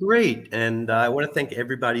 This is great. And I want to thank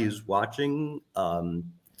everybody who's watching.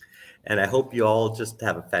 And I hope you all just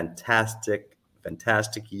have a fantastic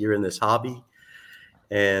year in this hobby.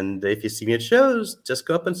 And if you see me at shows, just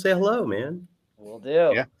go up and say hello, man. Will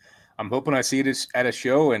do. Yeah. I'm hoping I see it at a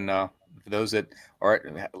show. And for those that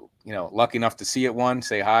are, lucky enough to see it one,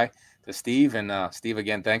 say hi to Steve. And Steve,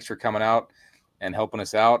 again, thanks for coming out and helping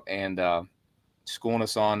us out and schooling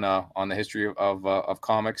us on the history of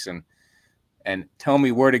comics and tell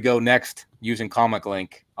me where to go next using Comic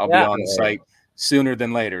Link. I'll be on the site sooner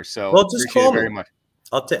than later. So just appreciate it very much.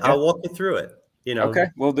 I'll walk you through it. Okay,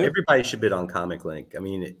 we'll do. Everybody should bid on Comic Link. I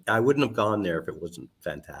mean, I wouldn't have gone there if it wasn't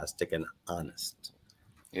fantastic and honest.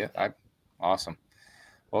 Yeah, awesome.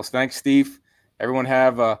 Well, thanks, Steve. Everyone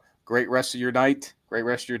have a great rest of your night, great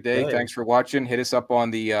rest of your day. Right. Thanks for watching. Hit us up on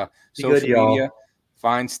the social good, y'all. media.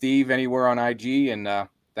 Find Steve anywhere on IG. And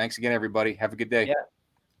thanks again, everybody. Have a good day. Yeah.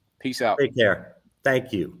 Peace out. Take care.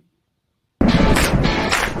 Thank you.